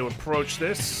better way to approach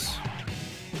this.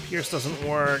 Pierce doesn't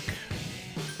work.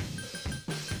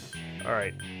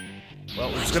 Alright.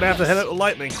 Well, we're just gonna have to hit it with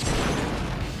lightning.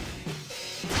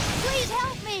 Please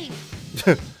help me.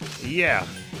 Yeah.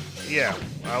 Yeah,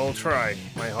 I will try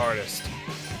my hardest.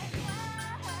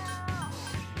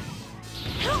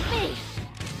 Help me.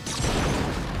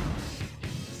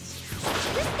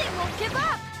 This thing won't give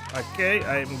up. Okay,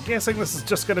 I'm guessing this is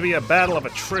just gonna be a battle of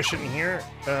attrition here.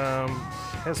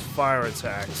 Has fire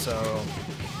attack, so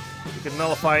we can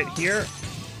nullify it here.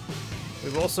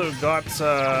 We've also got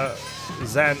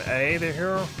Zan A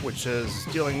there, which is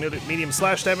dealing medium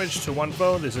slash damage to one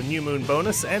foe. There's a new moon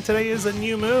bonus, and today is a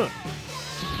new moon.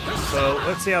 So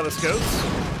let's see how this goes.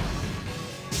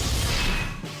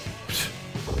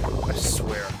 I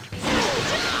swear.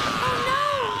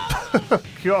 Oh,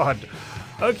 God.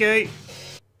 Okay.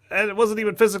 And it wasn't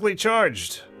even physically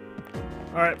charged.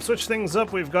 Alright, switch things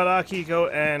up. We've got Akiko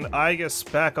and Aigis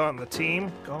back on the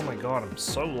team. Oh my god, I'm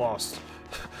so lost.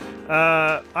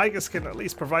 Aigis can at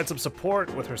least provide some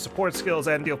support with her support skills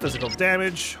and deal physical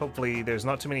damage. Hopefully there's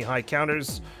not too many high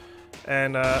counters.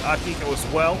 And Akiko as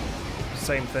well.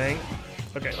 Same thing.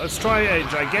 Okay, let's try a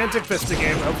gigantic fist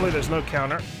again. Hopefully there's no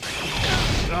counter.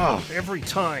 Oh, every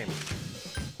time.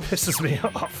 Pisses me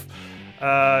off.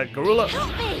 Garula.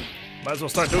 Might as well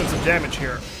start doing some damage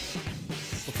here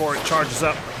before it charges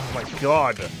up. Oh my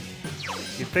god.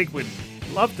 You'd think we'd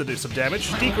love to do some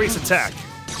damage. Decrease attack.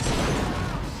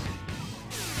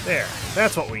 There.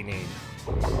 That's what we need.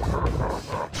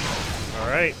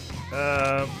 Alright.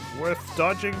 Worth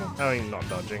dodging? I mean, not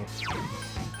dodging.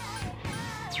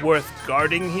 Worth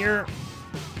guarding here.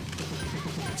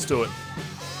 Let's do it.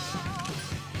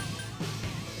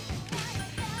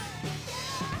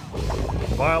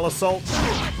 Vile Assault.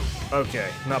 Okay,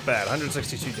 not bad.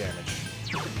 162 damage.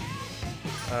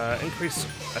 Increase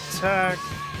attack,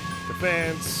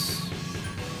 defense.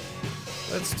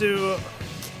 Let's do...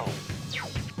 Oh.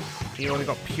 You only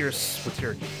got Pierce with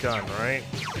your gun, right?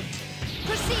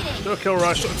 Proceeding. Do a kill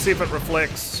rush. Let's see if it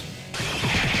reflects.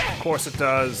 Of course it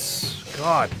does.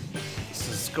 God, this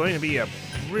is going to be a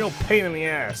real pain in the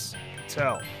ass. I can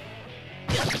tell.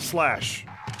 Slash.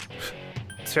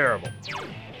 Terrible.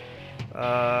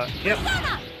 Yep.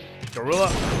 Gorilla.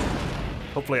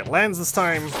 Hopefully it lands this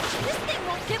time. This thing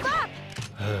won't give up.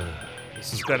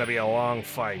 This is gonna be a long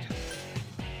fight.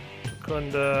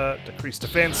 Kunda, decrease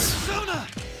defense.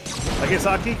 I guess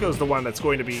Akiko's the one that's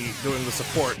going to be doing the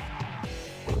support.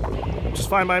 Which is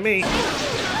fine by me.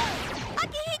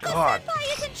 God.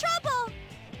 Senpai is in trouble.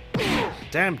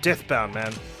 Damn Deathbound,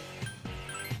 man.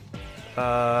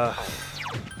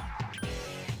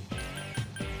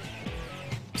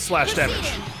 Slash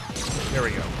damage. There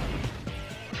we go.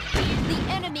 The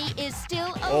enemy is still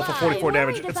alive. All for 44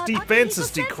 damage. Worried Its about defense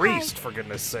is Akihiko-senpai. decreased, for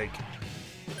goodness sake.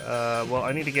 Well,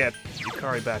 I need to get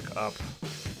Yukari back up.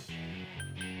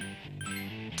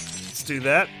 Let's do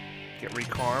that. Get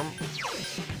Recarm.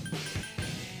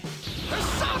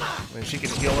 And she can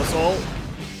heal us all.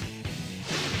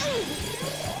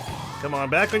 Come on,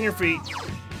 back on your feet.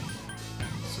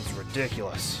 This is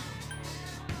ridiculous.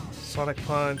 Sonic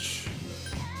Punch.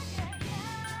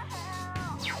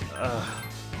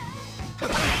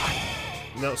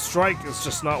 No, Strike is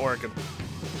just not working.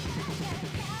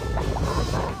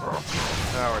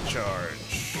 Power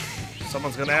Charge.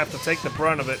 Someone's gonna have to take the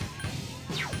brunt of it.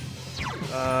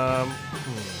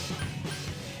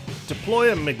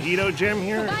 Deploy a Megiddo gem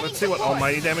here. Let's see what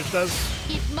almighty damage does.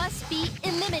 It must be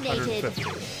eliminated. 150.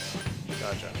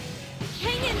 Gotcha.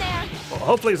 Hang in there. Well,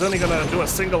 hopefully he's only gonna do a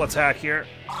single attack here.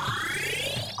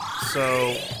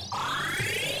 So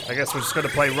I guess we're just gonna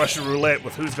play Russian roulette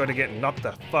with who's gonna get knocked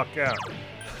the fuck out.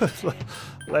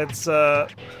 Let's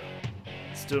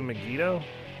do a Megiddo.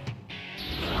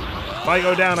 If I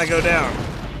go down, I go down.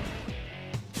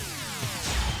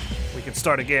 We can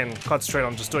start again. Concentrate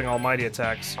on just doing almighty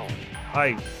attacks.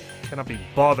 I cannot be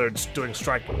bothered doing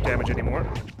strike damage anymore.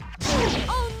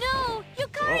 Oh no!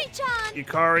 Yukari-chan!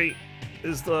 Yukari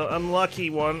is the unlucky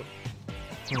one.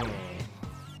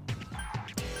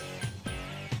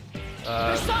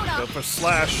 Go for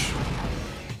slash.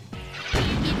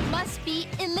 It must be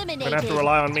eliminated. Gonna have to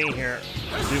rely on me here.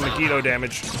 Do Megiddo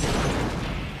damage.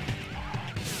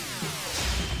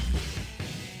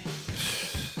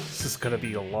 This is gonna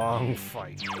be a long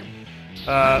fight.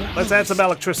 Let's add some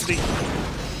electricity.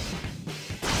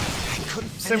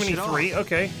 73,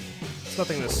 okay. It's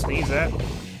nothing to sneeze at.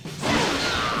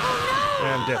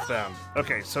 And death bound.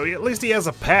 Okay, so at least he has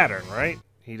a pattern, right?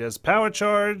 He does power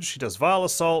charge, he does Vol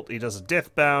Assault, he does a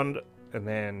death bound, and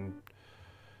then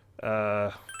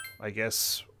I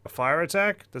guess a fire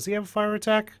attack? Does he have a fire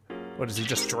attack? Or does he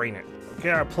just drain it? Okay,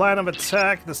 our plan of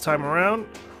attack this time around.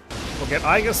 We'll get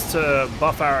Aigis to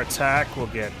buff our attack. We'll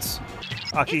get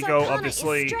Akiko,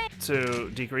 obviously, to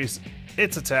decrease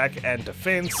its attack and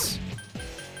defense.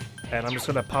 And I'm just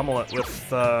gonna pummel it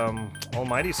with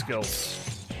almighty skills.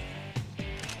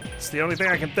 It's the only thing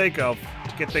I can think of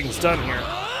to get things done here.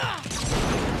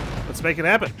 Let's make it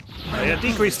happen. Yeah,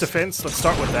 decrease defense. Let's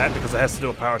start with that because it has to do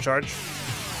a power charge.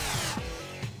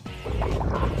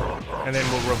 And then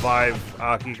we'll revive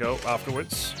Akiko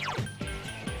afterwards.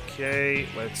 Okay,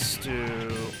 let's do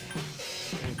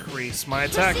increase my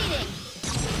attack.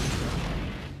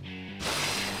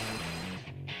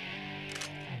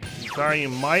 Yukari, you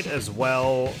might as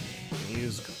well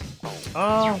use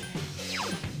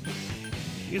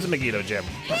use a Megiddo gem.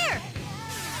 Here!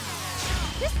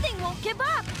 This thing won't give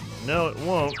up! No, it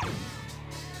won't.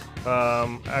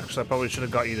 Actually, I probably should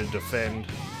have got you to defend.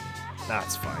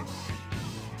 That's fine.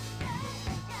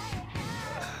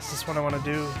 Is this what I want to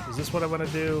do? Is this what I want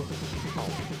to do?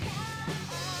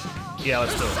 Yeah,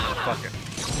 let's do it. Fuck it.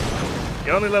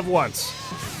 You only live once.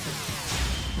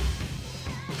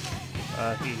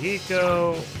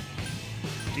 Hihiko.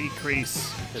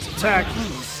 Decrease his attack.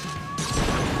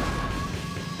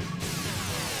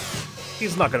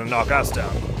 He's not gonna knock us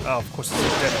down. Oh, of course it's a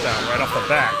death down right off the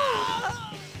bat.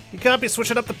 You can't be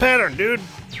switching up the pattern, dude.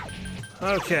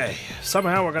 Okay,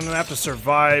 somehow we're gonna have to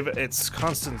survive its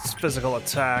constant physical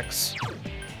attacks.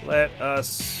 Let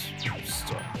us...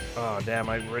 Oh, damn,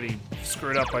 I already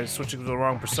screwed up by switching to the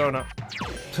wrong persona.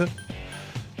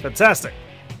 Fantastic.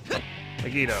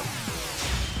 Megiddo.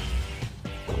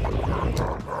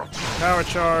 Power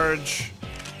charge.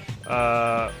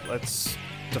 Let's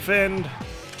defend.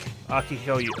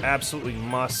 Akiko, you absolutely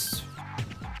must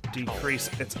decrease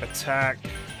its attack.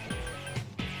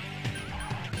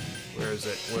 Where is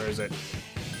it? Where is it?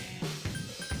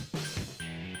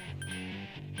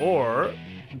 Or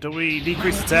do we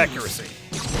decrease its accuracy?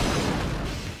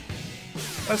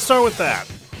 Let's start with that.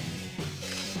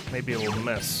 Maybe it will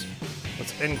miss.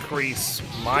 Let's increase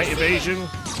my evasion.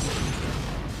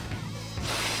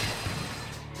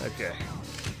 Okay.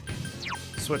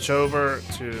 Switch over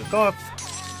to Thoth.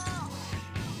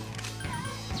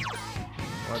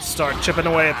 Let's start chipping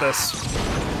away at this.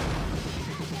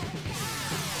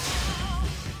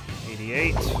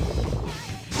 88.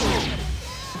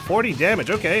 40 damage.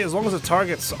 Okay, as long as it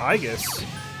targets Aigis,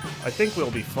 I think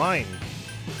we'll be fine.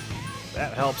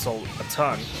 That helps a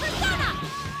ton.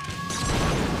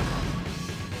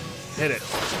 Hit it.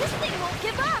 This thing won't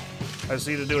give up. I just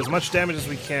need to do as much damage as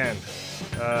we can.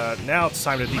 Now it's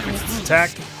time to decrease its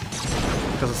attack.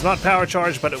 Because it's not power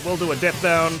charge, but it will do a death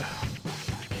bound.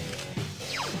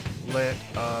 Let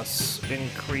us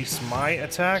increase my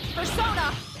attack.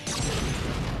 Persona.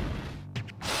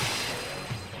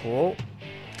 Cool.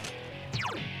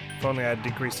 If only I'd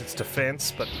decreased its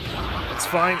defense, but it's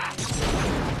fine.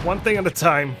 One thing at a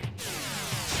time.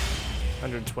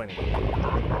 120.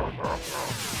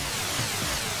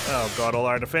 Oh god, all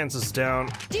our defense is down.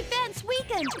 Defense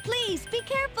weakened. Please be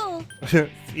careful.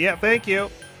 Yeah, thank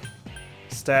you.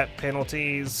 Stat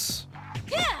penalties.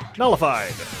 Yeah.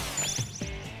 Nullified.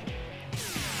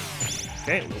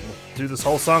 Okay, we'll do this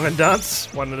whole song and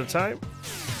dance, one at a time.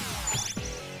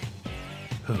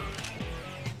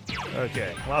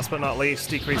 Okay, last but not least,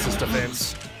 decreases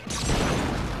defense.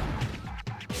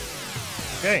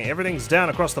 Okay, everything's down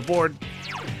across the board.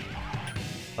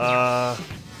 I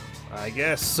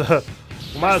guess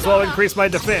might as well increase my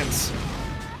defense.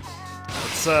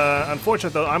 It's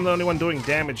unfortunate though, I'm the only one doing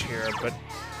damage here, but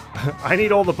I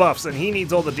need all the buffs and he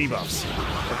needs all the debuffs.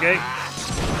 Okay?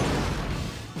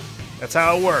 That's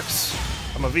how it works.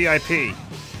 I'm a VIP.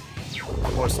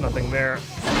 Of course, nothing there.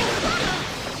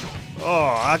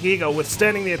 Oh, Akihiko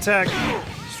withstanding the attack.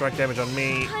 Strike damage on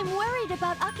me. I'm worried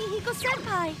about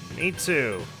Akihiko-senpai. Me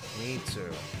too. Me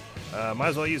too. Might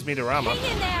as well use Midorama.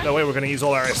 Hang in there. No way we're gonna use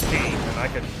all our SP, and I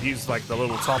could use like the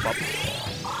little top up.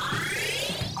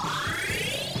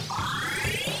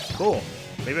 Cool.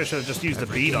 Maybe I should have just used the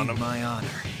bead on him. My honor.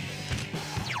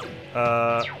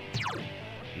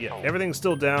 Yeah, everything's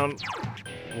still down.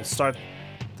 We'll start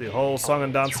the whole song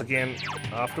and dance again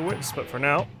afterwards, but for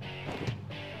now,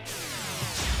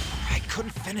 I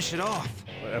couldn't finish it off.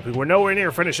 we're nowhere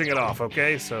near finishing it off,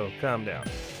 okay? So calm down.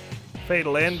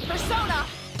 Fatal end. Persona.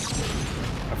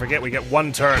 I forget we get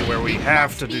one turn where we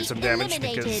have to do some damage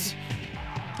because,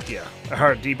 yeah,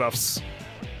 our debuffs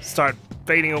start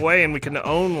fading away and we can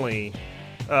only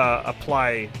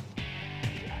apply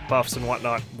buffs and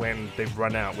whatnot when they've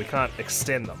run out. We can't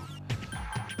extend them.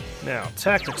 Now,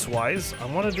 tactics-wise, I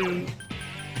want to do...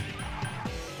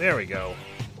 There we go.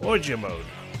 Orgia mode.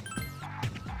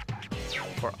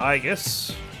 For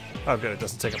Aegis. Oh, good, it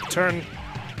doesn't take up a turn.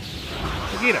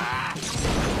 Vegeta.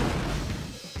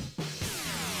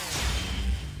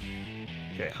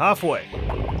 Okay, halfway.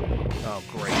 Oh,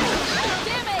 great.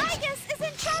 Aegis is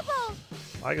in trouble.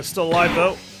 Aegis still alive,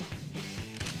 though.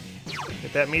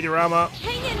 Get that Meteorama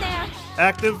Hang in there.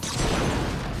 active.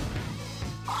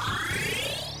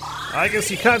 Aegis,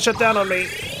 you can't shut down on me.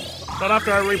 Not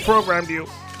after I reprogrammed you.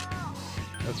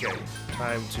 Okay,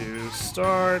 time to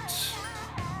start.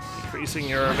 Increasing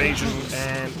your evasion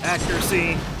and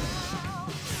accuracy.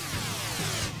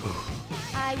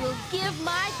 I will give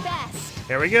my best.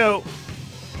 Here we go.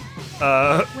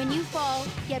 When you fall,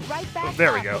 get right back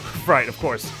There up. we go. Right, of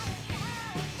course.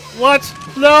 What?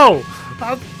 No!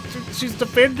 She's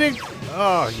defending?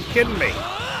 Oh, you kidding me?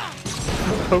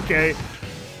 Okay.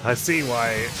 I see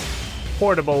why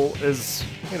portable is,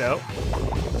 you know,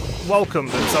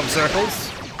 welcomed in some circles.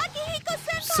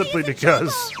 Akihiko-senpai Simply is in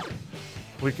because trouble.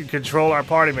 we can control our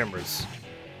party members.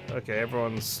 Okay,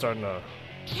 everyone's starting to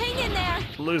Hang in there.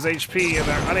 lose HP and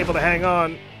they're unable to hang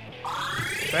on.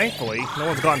 Thankfully, no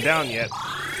one's gone down yet.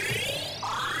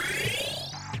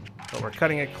 But we're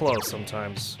cutting it close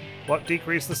sometimes. What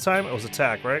decreased this time? It was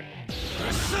attack, right?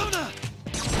 Persona!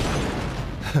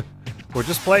 We're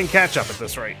just playing catch-up at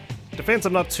this rate. Defense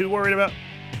I'm not too worried about.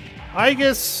 I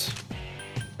guess...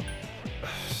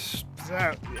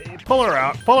 Pull her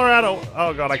out. Pull her out.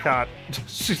 Oh god, I can't.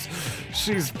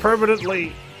 She's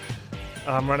permanently...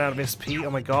 I'm run out of SP. Oh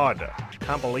my god.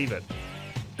 Can't believe it.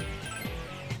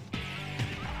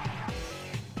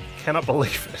 Cannot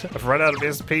believe it. I've run out of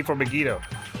SP for Megiddo.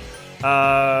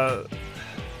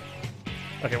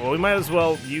 Okay, well we might as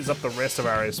well use up the rest of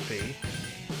our SP.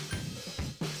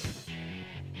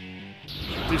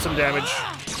 Do some damage.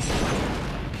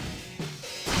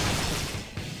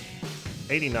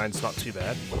 89's not too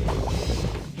bad.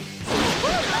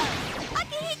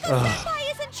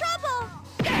 Akihiko-senpai is in trouble.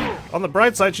 On the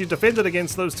bright side, she defended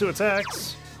against those two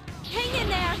attacks. Hang in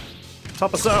there.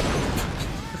 Top us up.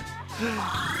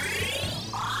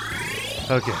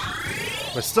 Okay.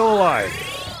 We're still alive.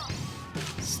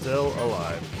 Still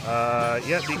alive.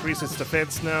 Yeah, decrease its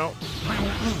defense now. I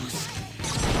won't lose.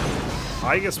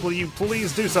 I guess, will you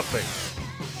please do something?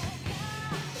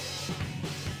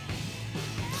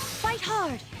 Fight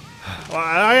hard. Well,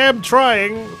 I am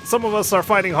trying. Some of us are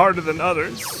fighting harder than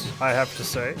others, I have to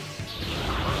say.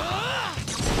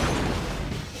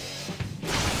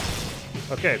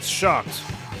 Okay, it's shocked.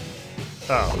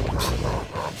 Oh.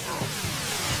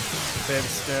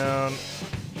 Defense down.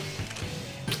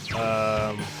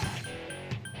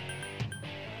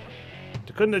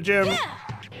 Takunda Gym.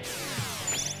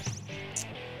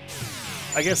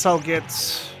 I guess I'll get...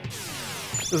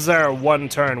 This is our one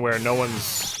turn where no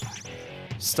one's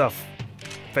stuff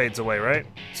fades away, right?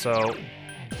 So,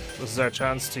 this is our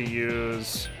chance to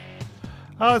use...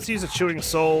 Oh, let's use a Chewing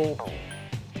Soul.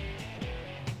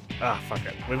 Ah, fuck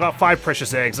it. We've got 5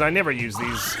 precious eggs, and I never use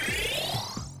these.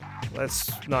 Let's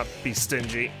not be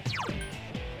stingy.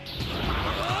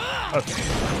 Okay.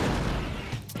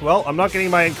 Well, I'm not getting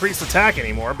my increased attack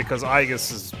anymore because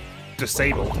Aegis is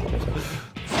disabled.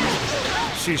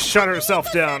 She's shut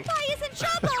herself down. Senpai is in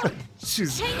trouble.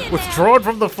 She's Hang in there. withdrawn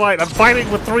from the fight. I'm fighting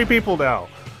with 3 people now.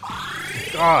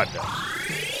 God.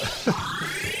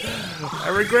 I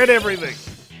regret everything.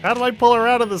 How did I pull her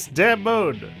out of this damn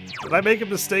mode? Did I make a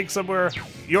mistake somewhere?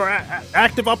 Your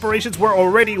active operations were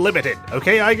already limited,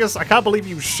 okay? I can't believe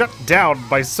you shut down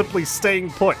by simply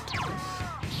staying put.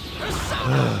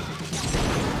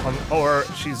 Or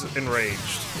she's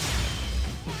enraged.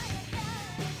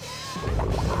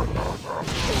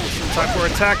 Time for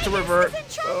attack to revert.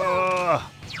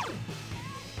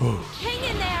 Hang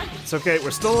in there. It's okay,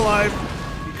 we're still alive.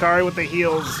 Yukari with the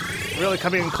heals. Really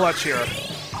coming in clutch here.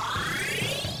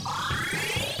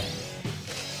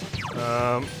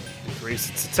 Increase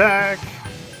its attack.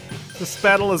 This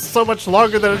battle is so much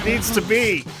longer than it needs to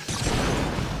be.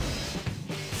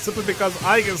 Simply because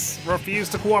Aigis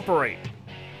refused to cooperate.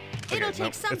 It'll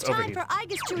take some time for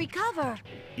Aigis to recover.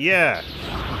 Yeah,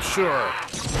 I'm sure.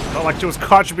 Not like she was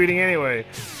contributing anyway.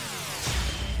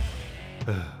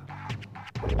 Oh,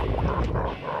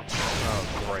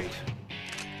 great.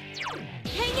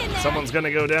 Hang in there. Someone's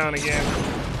gonna go down again.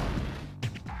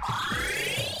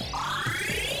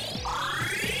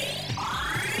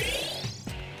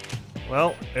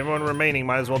 Well, everyone remaining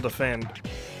might as well defend.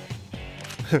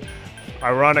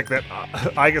 Ironic that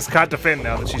Aigis can't defend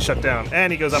now that she's shut down.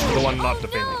 And he goes up to the one not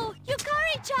defending. No!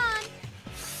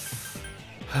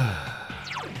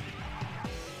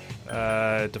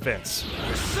 Yukari-chan! Defense.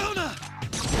 Persona!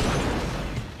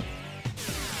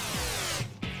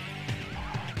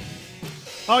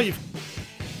 Oh, you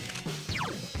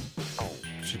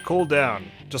should cool down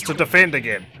just to defend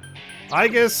again.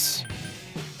 Aigis,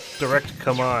 direct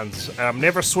commands. And I'm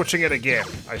never switching it again.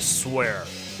 I swear.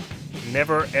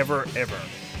 Never, ever, ever.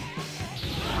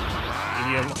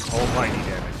 Medium almighty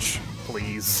damage,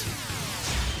 please.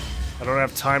 I don't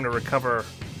have time to recover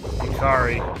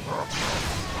Yukari.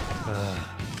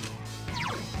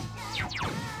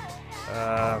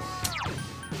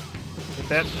 Get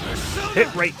that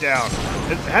hit rate down.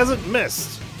 It hasn't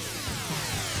missed.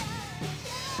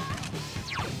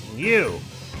 You.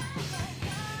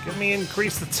 Give me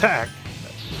increased attack.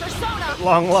 Persona! At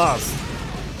long lost.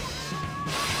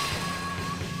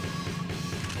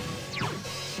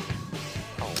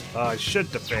 I should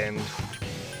defend.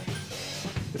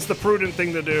 It's the prudent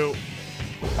thing to do.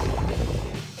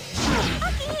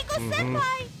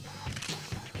 Akihiko-senpai!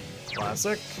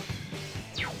 Classic.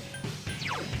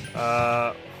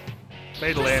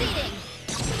 Fatal end.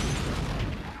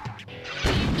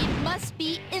 It must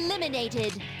be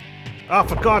eliminated. Oh,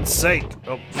 for God's sake!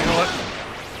 Oh, you know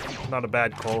what? Not a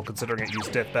bad call, considering it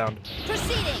used Deathbound.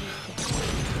 Proceeding.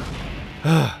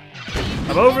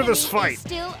 I'm over this fight.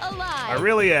 Still alive. I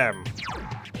really am.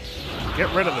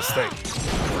 Get rid of this thing.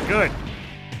 We're good.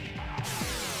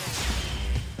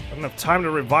 I don't have time to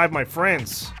revive my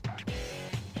friends.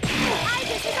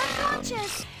 Aigis is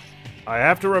unconscious. I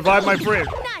have to revive my friend.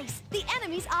 Nice. The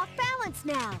enemy's off balance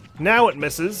now. Now it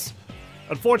misses.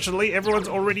 Unfortunately, everyone's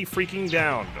already freaking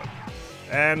down.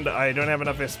 And I don't have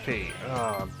enough SP.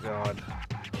 Oh, God.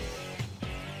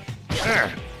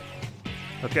 There.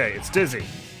 Okay, it's dizzy.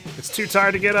 It's too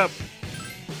tired to get up.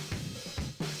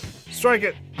 Strike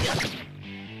it.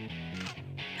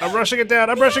 I'm rushing it down.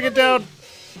 I'm rushing it down.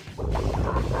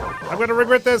 I'm gonna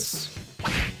regret this.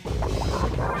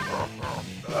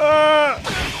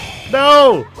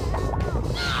 No!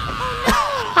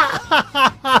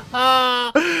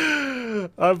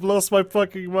 I've lost my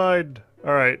fucking mind.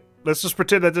 Alright, let's just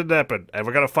pretend that didn't happen. And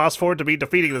we're gonna fast forward to me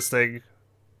defeating this thing.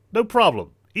 No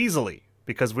problem. Easily.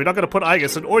 Because we're not gonna put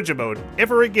Aigis in Origin mode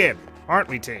ever again. Aren't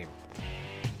we, team?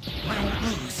 I won't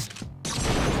lose.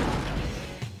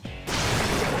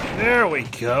 There we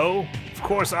go. Of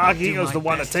course, Akihiko's the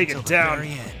one to take it down.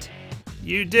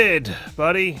 You did,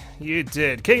 buddy. You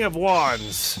did. King of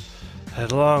Wands.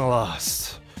 At long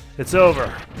last. It's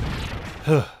over.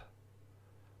 We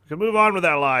can move on with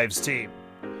our lives, team.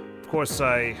 Of course,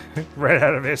 I ran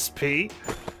out of SP.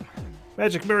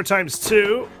 Magic Mirror times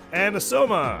 2, and a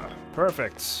Soma.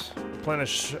 Perfect.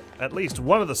 Replenish at least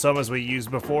one of the Somas we used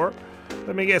before.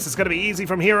 Let me guess, it's gonna be easy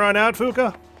from here on out,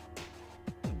 Fuka?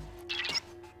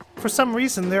 For some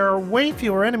reason, there are way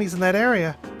fewer enemies in that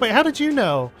area. Wait, how did you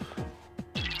know?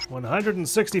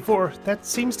 164. That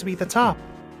seems to be the top.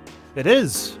 It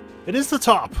is. It is the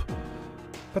top.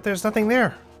 But there's nothing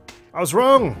there. I was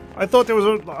wrong. I thought there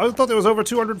was over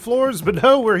 200 floors, but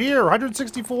no, we're here.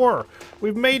 164.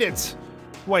 We've made it.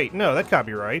 Wait, no, that can't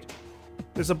be right.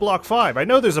 There's a block 5. I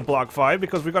know there's a block 5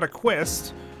 because we got a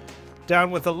quest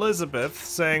down with Elizabeth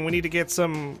saying we need to get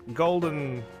some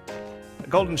golden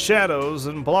shadows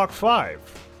in block 5.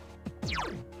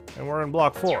 And we're in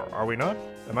block 4, are we not?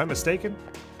 Am I mistaken?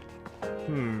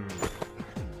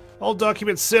 Old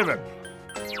document 7.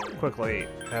 Quickly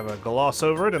have a gloss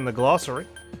over it in the glossary.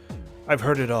 I've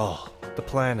heard it all. The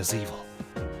plan is evil.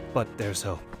 But there's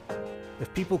hope.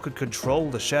 If people could control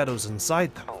the shadows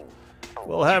inside them,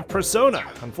 we'll have persona.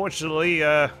 Unfortunately,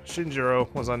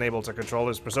 Shinjiro was unable to control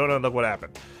his persona, and look what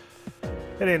happened.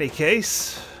 In any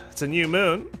case, it's a new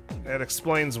moon. That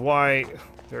explains why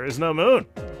there is no moon.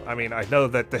 I mean, I know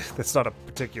that that's not a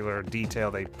particular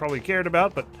detail they probably cared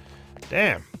about, but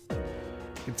damn.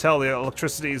 You can tell the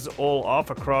electricity's all off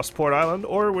across Port Island,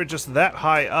 or we're just that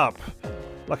high up.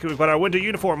 Lucky we've got our winter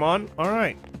uniform on.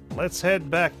 Alright, let's head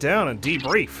back down and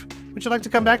debrief. Would you like to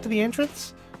come back to the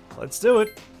entrance? Let's do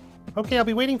it. Okay, I'll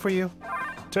be waiting for you.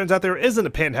 Turns out there isn't a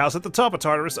penthouse at the top of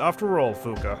Tartarus after all,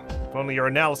 Fuka. If only your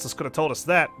analysis could have told us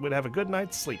that, we'd have a good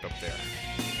night's sleep up there.